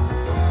together.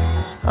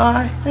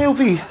 It'll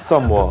be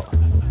somewhat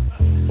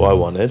what I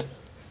wanted,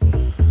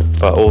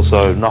 but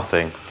also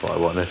nothing what I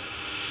wanted.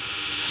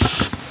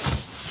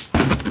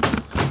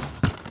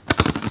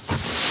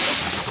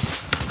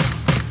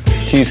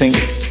 Do you think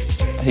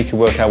he could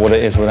work out what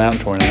it is without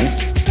drawing it?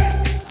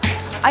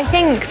 I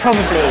think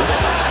probably.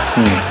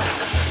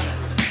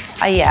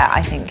 Yeah,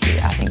 I think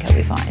he'll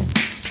be fine.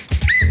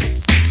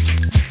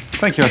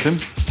 Thank you, Asim.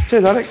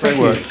 Cheers, Alex. Great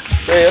work.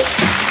 See ya.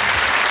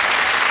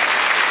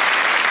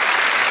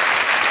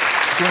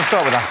 Do you want to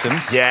start with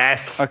Asim's?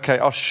 Yes. OK,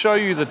 I'll show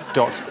you the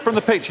dots. From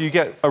the picture, you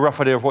get a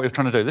rough idea of what you're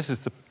trying to do. This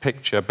is the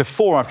picture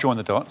before I've joined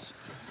the dots.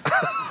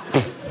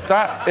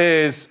 That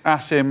is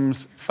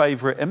Asim's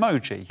favourite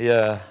emoji.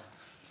 Yeah.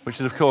 Which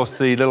is, of course,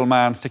 the little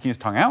man sticking his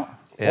tongue out.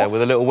 Yeah,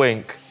 with a little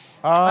wink.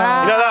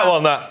 Ah. You know that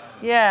one, that?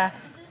 Yeah.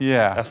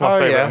 Yeah. That's my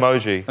favourite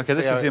emoji. OK,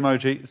 this is the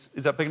emoji.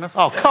 Is that big enough?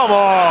 Oh, come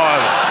on!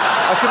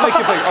 I can make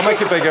it bigger. I'll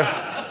make it bigger.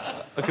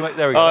 Okay,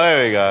 there we go. Oh,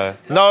 there we go.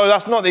 No,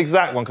 that's not the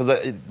exact one, because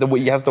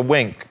he has the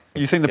wink.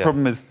 You think the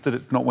problem is that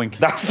it's not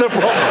winking? That's the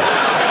problem. OK,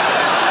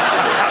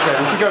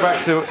 if we go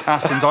back to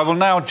Asim's, I will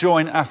now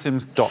join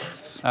Asim's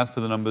dots, as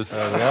per the numbers.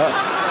 There we go.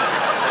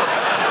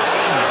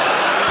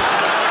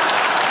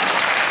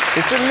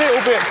 It's a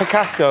little bit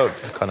Picasso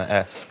kind of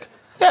esque.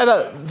 Yeah,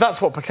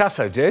 that's what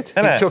Picasso did.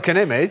 Isn't he it? took an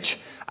image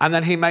and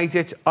then he made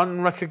it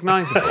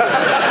unrecognisable.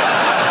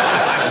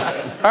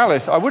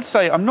 Alice, I would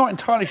say I'm not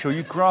entirely sure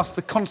you grasp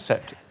the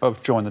concept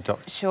of join the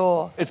dots.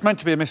 Sure. It's meant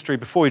to be a mystery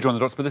before you join the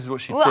dots, but this is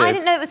what she did. Well, I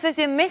didn't know it was supposed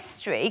to be a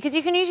mystery, because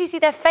you can usually see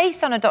their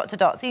face on a dot to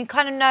dot, so you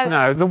kind of know...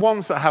 No, the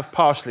ones that have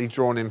partially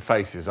drawn-in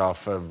faces are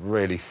for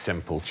really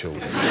simple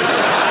children.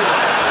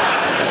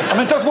 I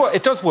mean, it does work.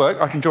 It does work.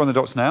 I can join the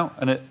dots now,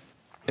 and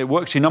it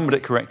works. She numbered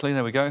it correctly.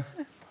 There we go.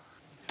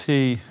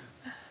 T-M.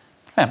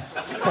 Yeah.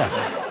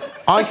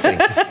 I think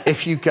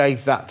if you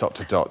gave that dot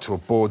to dot to a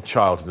bored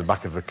child in the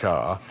back of the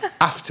car,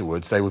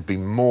 afterwards they would be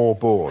more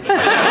bored.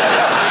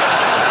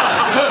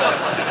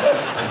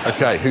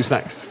 OK, who's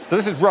next? So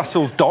this is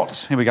Russell's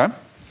dots. Here we go.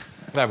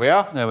 There we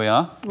are. There we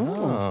are.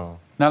 Oh.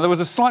 Now, there was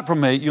a slight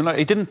problem here. You'll know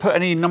he didn't put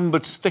any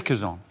numbered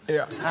stickers on.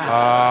 Yeah.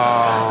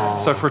 Oh.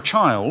 So for a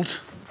child...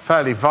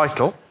 Fairly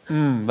vital.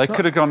 They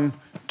could have gone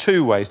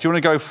two ways. Do you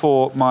want to go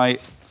for my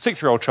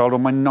 6-year-old child or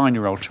my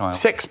 9-year-old child?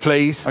 6,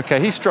 please. OK,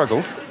 he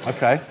struggled.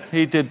 OK.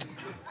 He did...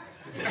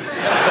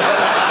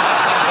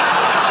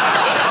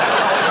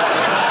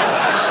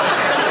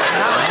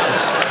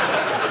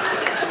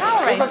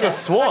 Like a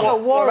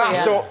swan. Well,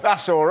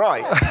 that's all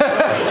right.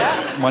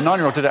 My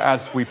 9-year-old did it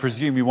as we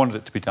presume you wanted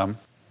it to be done.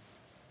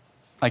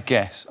 I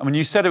guess. I mean,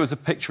 you said it was a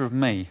picture of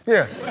me.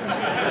 Yeah.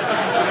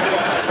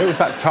 It was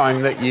that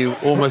time that you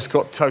almost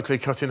got totally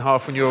cut in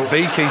half in your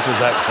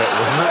beekeeper's outfit,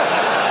 wasn't it?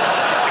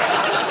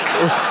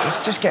 Let's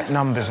just get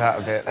numbers out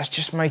of it. Let's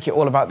just make it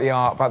all about the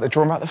art, about the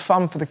drawing, about the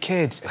fun for the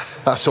kids.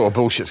 That sort of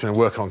bullshit's going to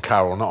work on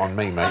Carole, not on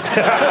me, mate.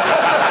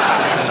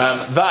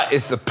 That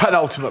is the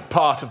penultimate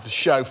part of the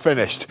show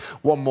finished.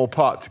 One more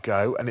part to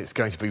go, and it's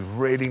going to be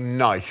really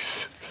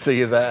nice. See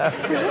you there.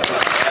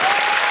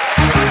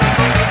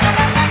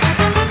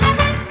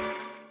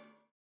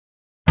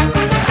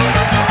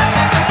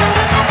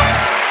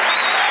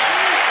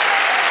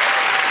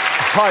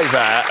 Hi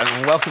there,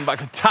 and welcome back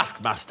to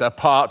Taskmaster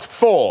Part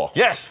 4.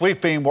 Yes,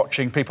 we've been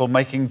watching people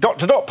making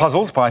dot-to-dot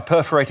puzzles by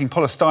perforating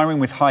polystyrene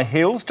with high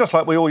heels, just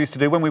like we all used to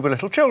do when we were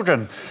little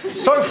children.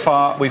 So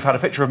far, we've had a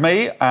picture of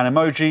me, an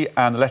emoji,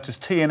 and the letters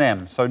T and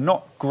M, so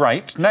not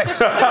great. Next,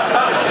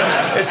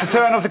 it's the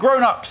turn of the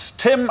grown-ups,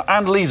 Tim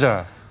and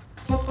Liza.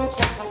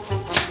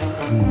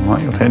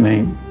 Right, your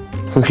technique.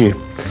 Thank you.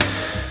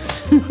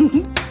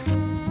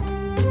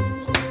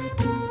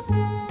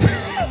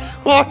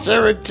 What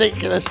a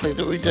ridiculous thing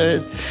that we're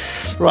doing.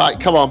 Right,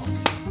 come on.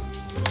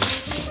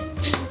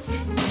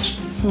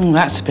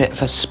 That's a bit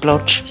of a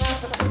splodge.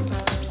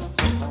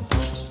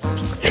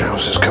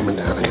 Trousers coming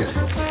down again.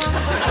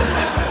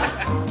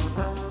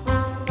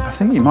 I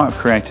think you might have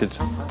created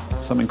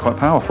something quite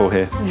powerful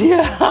here.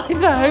 Yeah,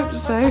 I hope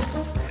so.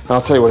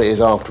 I'll tell you what it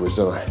is afterwards,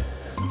 don't I?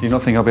 Do you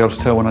not think I'll be able to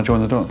tell when I join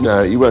the dots?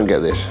 No, you won't get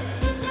this.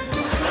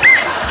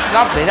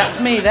 Lovely,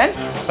 that's me then.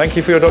 Thank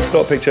you for your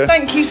dot-to-dot picture.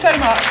 Thank you so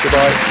much.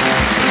 Goodbye.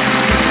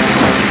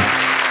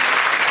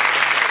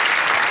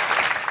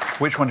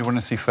 Which one do you want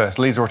to see first,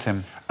 Liza or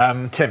Tim?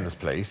 Tim's,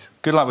 please.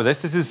 Good luck with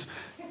this. This is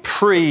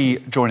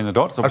pre-joining the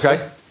dots, obviously.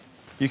 OK.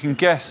 You can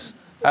guess,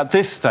 at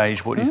this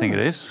stage, what do you think it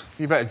is?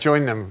 You better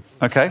join them.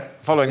 OK.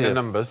 Following the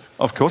numbers.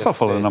 Of course I'll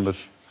follow the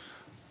numbers.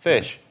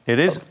 Fish. It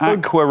is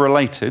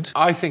aqua-related.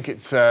 I think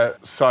it's a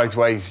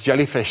sideways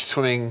jellyfish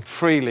swimming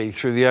freely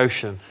through the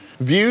ocean.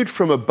 Viewed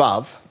from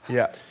above,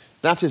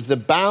 that is the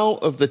bow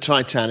of the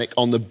Titanic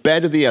on the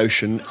bed of the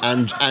ocean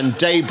and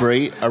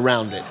debris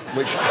around it,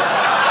 which...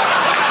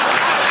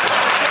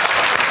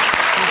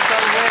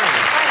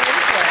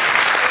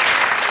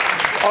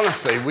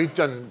 Honestly, we've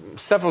done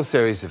several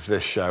series of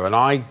this show, and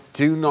I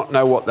do not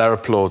know what they're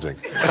applauding.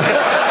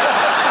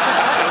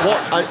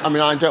 I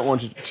mean, I don't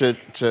want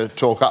to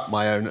talk up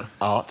my own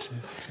art,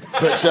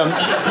 but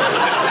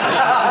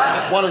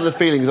one of the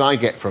feelings I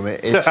get from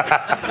it is... is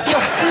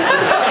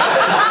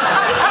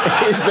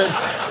that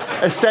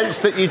a sense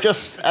that you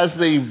just, as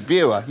the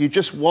viewer, you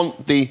just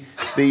want the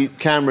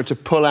camera to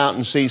pull out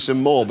and see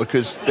some more,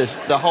 because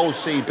the whole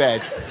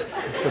seabed...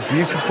 It's a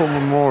beautiful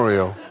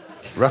memorial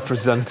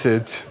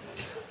represented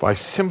by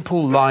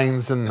simple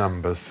lines and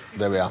numbers.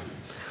 There we are.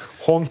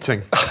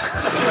 Haunting.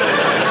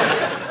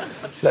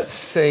 Let's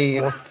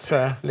see what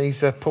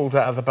Liza pulled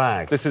out of the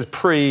bag. This is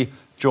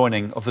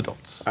pre-joining of the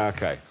dots.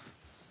 OK.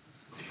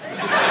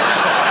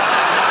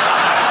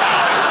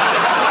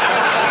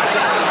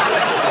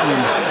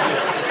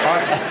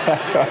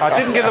 I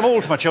didn't give them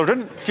all to my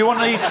children. Do you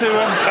want me to...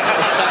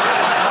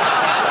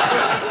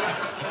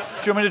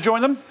 do you want me to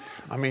join them?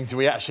 I mean, do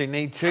we actually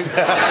need to?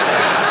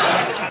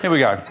 Here we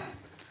go.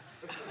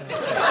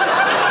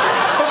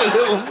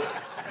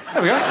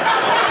 There we go.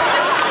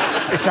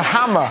 It's a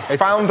hammer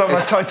found on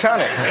the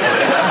Titanic.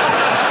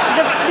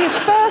 The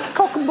first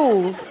cock and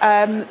balls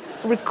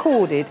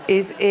recorded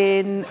is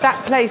in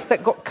that place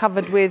that got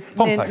covered with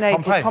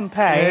naked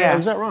Pompeii. Yeah.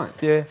 Is that right?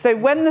 Yeah. So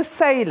when the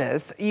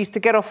sailors used to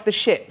get off the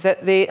ship,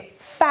 that the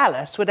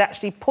phallus would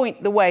actually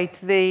point the way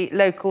to the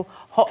local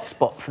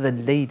hotspot for the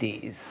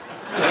ladies.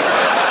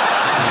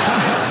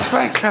 It's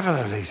very clever,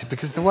 though, Liza,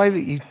 because the way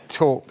that you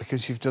talk,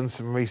 because you've done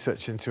some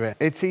research into it,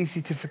 it's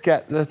easy to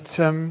forget that,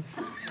 I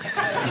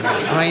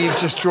mean, you've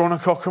just drawn a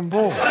cock and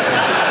ball.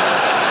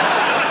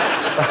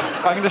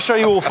 I'm going to show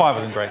you all 5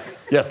 of them, Greg.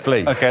 Yes,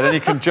 please. OK, then you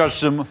can judge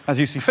them as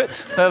you see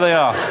fit. There they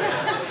are.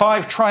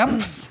 5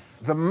 triumphs.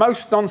 The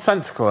most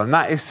nonsensical, and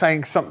that is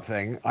saying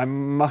something, I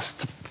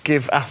must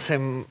give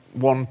Asim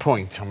 1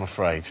 point, I'm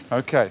afraid.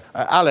 OK.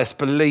 Alice,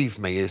 believe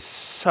me, is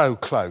so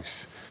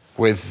close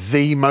with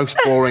the most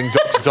boring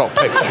dot-to-dot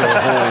picture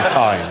of all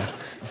time,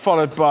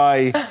 followed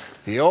by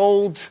the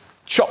old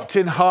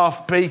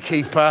chopped-in-half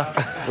beekeeper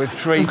with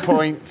 3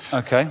 points.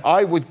 OK.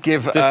 I would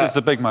give... This is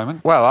the big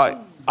moment. Well,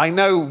 I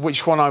know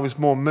which one I was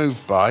more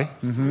moved by,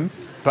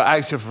 but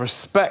out of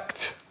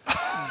respect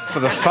for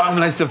the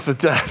families of the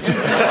dead,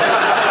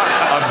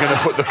 I'm going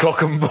to put the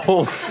cock and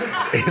balls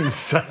in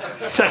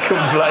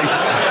second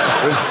place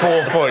with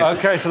 4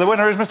 points. OK, so the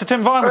winner is Mr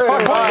Tim Vine with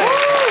 5 points.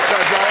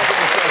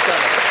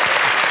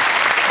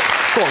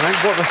 Go on, then.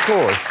 What are the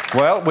scores?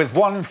 Well, with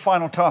one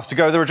final task to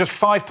go, there are just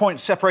 5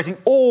 points separating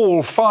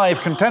all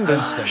 5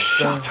 contenders.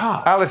 Shut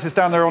up. Alice is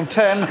down there on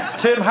 10.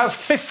 Tim has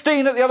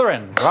 15 at the other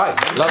end. Right,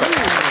 love it.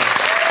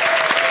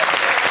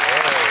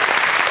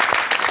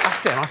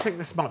 Asim, I think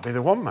this might be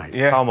the one, mate.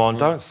 Yeah. Come on,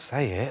 don't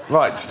say it.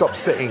 Right, stop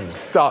sitting,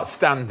 start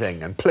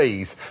standing, and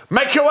please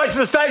make your way to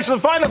the stage for the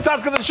final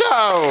task of the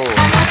show.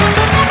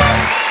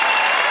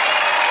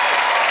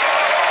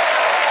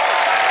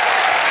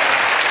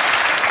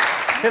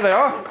 Here they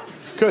are.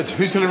 Good.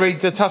 Who's going to read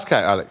the task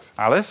out, Alex?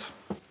 Alice.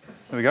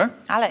 Here we go.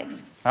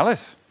 Alex.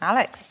 Alice.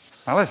 Alex.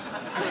 Alice.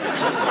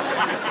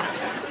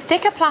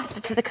 Stick a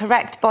plaster to the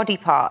correct body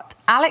part.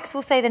 Alex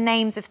will say the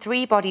names of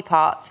 3 body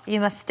parts.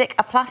 You must stick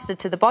a plaster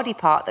to the body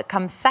part that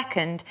comes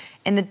second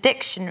in the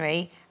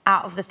dictionary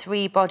out of the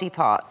 3 body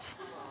parts.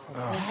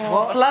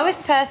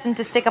 Slowest person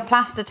to stick a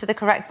plaster to the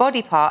correct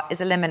body part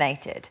is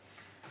eliminated.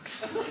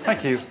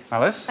 Thank you,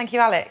 Alice. Thank you,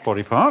 Alex.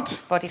 Body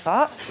part. Body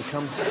part.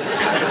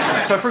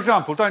 So, for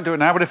example, don't do it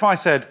now, but if I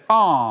said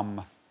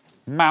arm,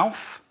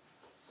 mouth,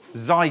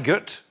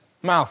 zygote...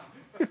 Mouth.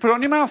 You put it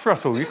on your mouth,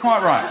 Russell. You're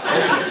quite right.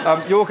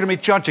 You're going to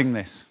be judging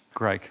this,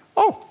 Greg.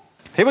 Oh.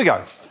 Here we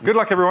go. Good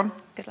luck, everyone.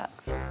 Good luck.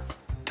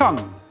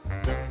 Tongue,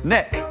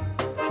 neck,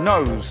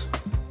 nose.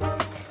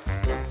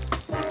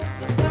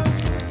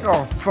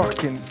 Oh,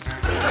 fucking...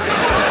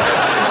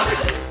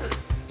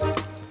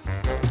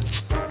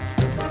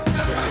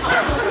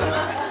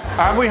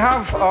 And we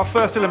have our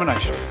first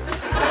elimination.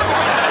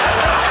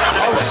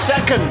 Oh,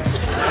 second.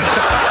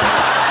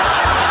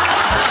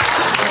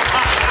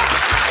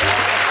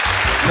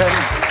 Tim,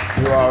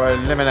 you are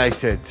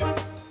eliminated.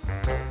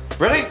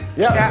 Ready?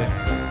 Yep. Yeah.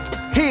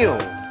 Heel,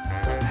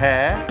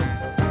 hair,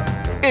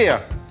 ear.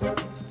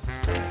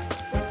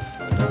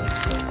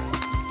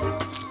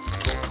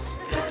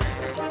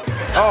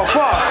 Oh,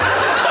 fuck.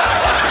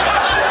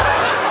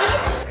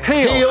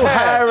 Heel,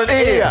 hair, and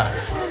ear.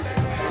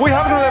 We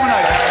have an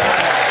eliminator.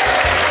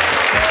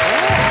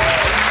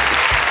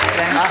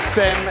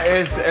 Asim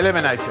is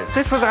eliminated.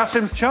 This was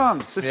Asim's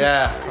chance.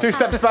 Yeah. 2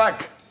 steps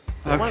back.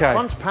 OK.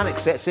 Once panic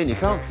sets in, you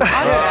can't...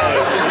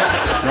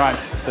 Right,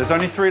 there's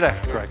only 3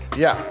 left, Greg.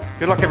 Yeah.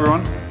 Good luck,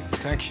 everyone.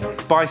 Thank you.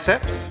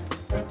 Biceps,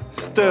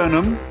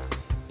 sternum,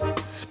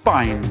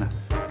 spine.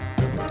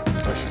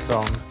 Pressure's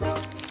on.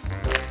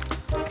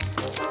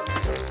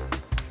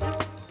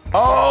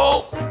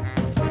 Oh!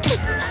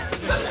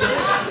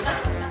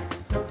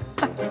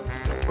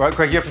 Right,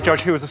 Greg, you have to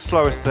judge who was the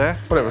slowest there.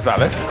 Well, it was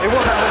Alice. It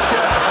was Alice,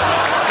 yeah.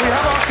 We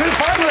have our 2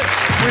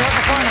 finalists. We have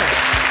the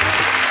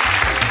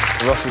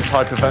finalists. Ross is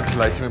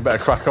hyperventilating. We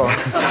better crack on.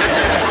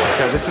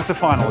 OK, this is the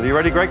final. Are you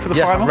ready, Greg, for the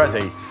final? Yes, I'm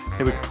ready.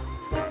 Here we go.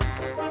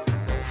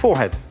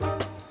 Forehead,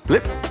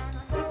 lip,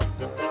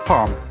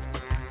 palm.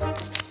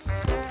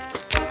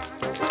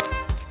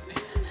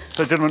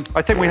 So, gentlemen,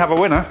 I think we have a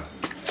winner.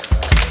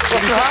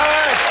 Russell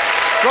Howard!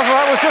 Russell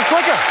Howard was just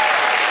quicker.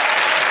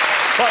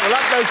 Right, we'll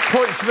add those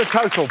points to the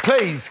total.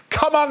 Please,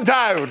 come on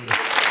down.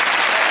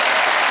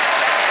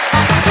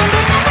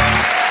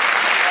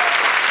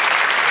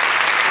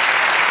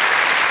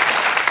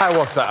 How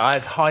was that? I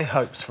had high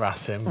hopes for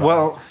Asim.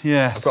 Well,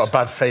 yes. I've got a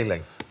bad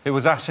feeling. It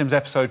was Asim's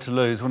episode to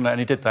lose, wasn't it? And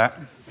he did that.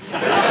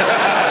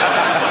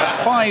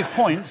 5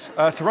 points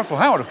to Russell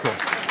Howard, of course.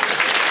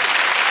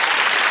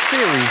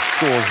 Series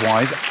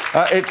scores-wise,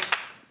 it's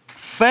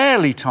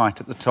fairly tight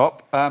at the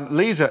top.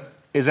 Liza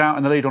is out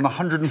in the lead on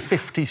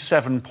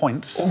 157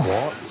 points.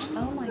 What?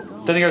 Oh, my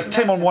God. Then he goes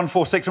Tim on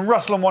 146 and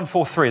Russell on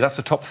 143. That's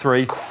the top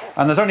 3.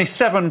 And there's only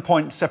 7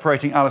 points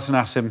separating Alice and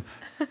Asim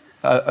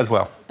as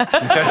well.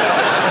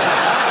 Okay?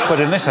 But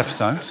in this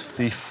episode,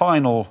 the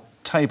final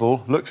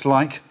table looks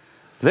like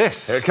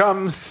this. Here it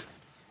comes.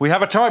 We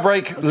have a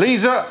tie-break.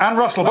 Liza and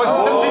Russell, both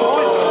with 17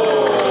 points.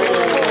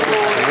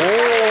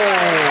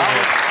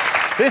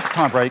 This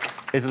tie-break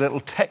is a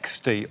little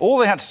texty. All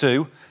they had to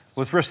do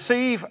was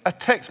receive a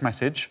text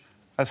message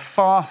as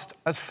fast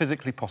as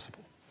physically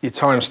possible. Your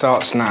time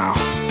starts now.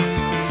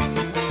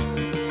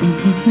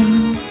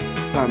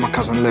 Like my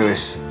cousin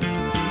Lewis.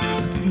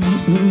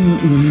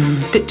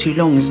 Bit too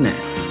long, isn't it?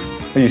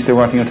 Are you still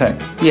writing your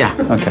text? Yeah.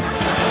 OK.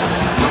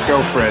 My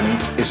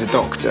girlfriend is a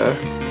doctor,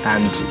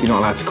 and you're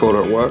not allowed to call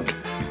her at work.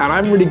 And I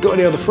haven't really got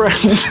any other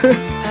friends.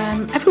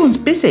 Everyone's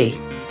busy.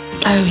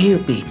 Oh, he'll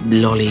be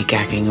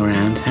lollygagging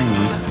around. Hang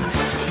on.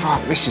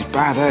 Fuck, this is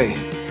bad, eh?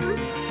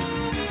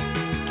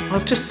 I'll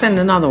just send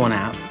another one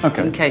out.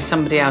 OK. In case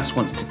somebody else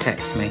wants to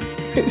text me.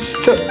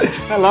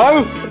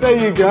 Hello? There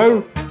you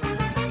go.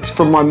 It's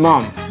from my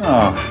mum.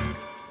 Oh.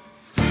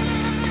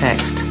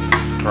 Text.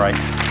 Great.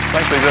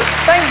 Thanks, Liza.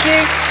 Thank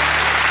you.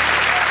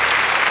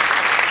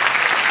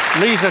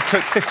 Liza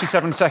took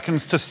 57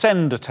 seconds to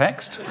send a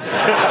text. Well,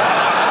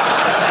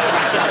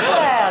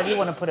 you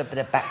want to put a bit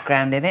of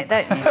background in it,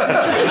 don't you?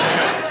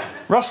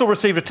 Russell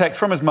received a text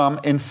from his mum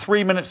in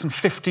 3 minutes and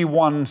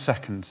 51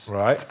 seconds.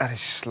 Right. That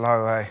is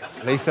slow, eh?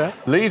 Lisa?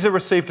 Liza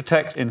received a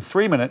text in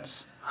 3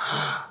 minutes,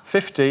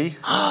 53.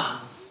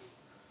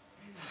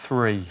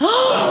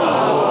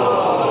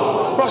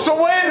 Russell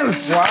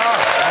wins! Wow.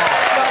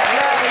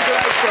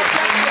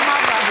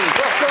 Congratulations.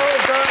 Russell,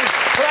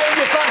 playing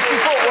your fancy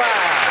footwear.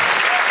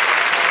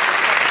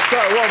 So,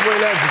 what have we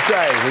learned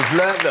today? We've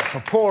learned that for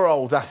poor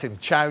old Asim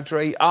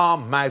Chaudhry,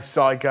 arm-mouth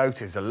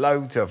zygote is a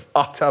load of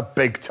utter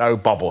big-toe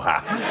bobble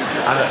hat. And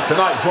that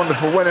tonight's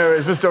wonderful winner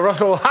is Mr.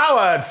 Russell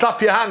Howard.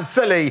 Slap your hands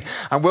silly,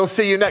 and we'll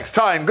see you next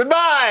time.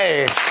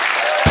 Goodbye!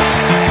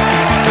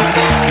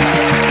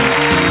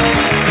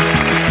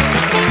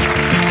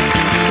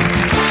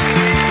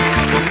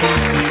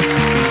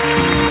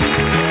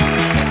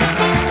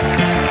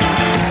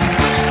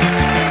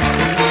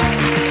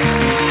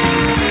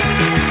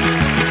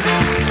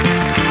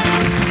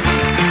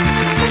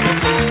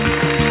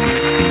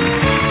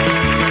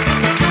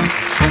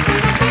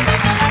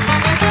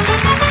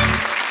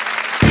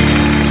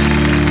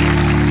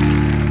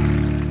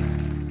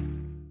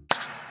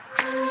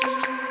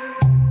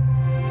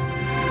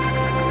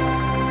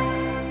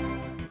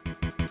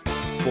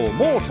 For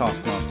more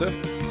Taskmaster,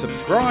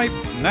 subscribe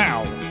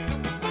now.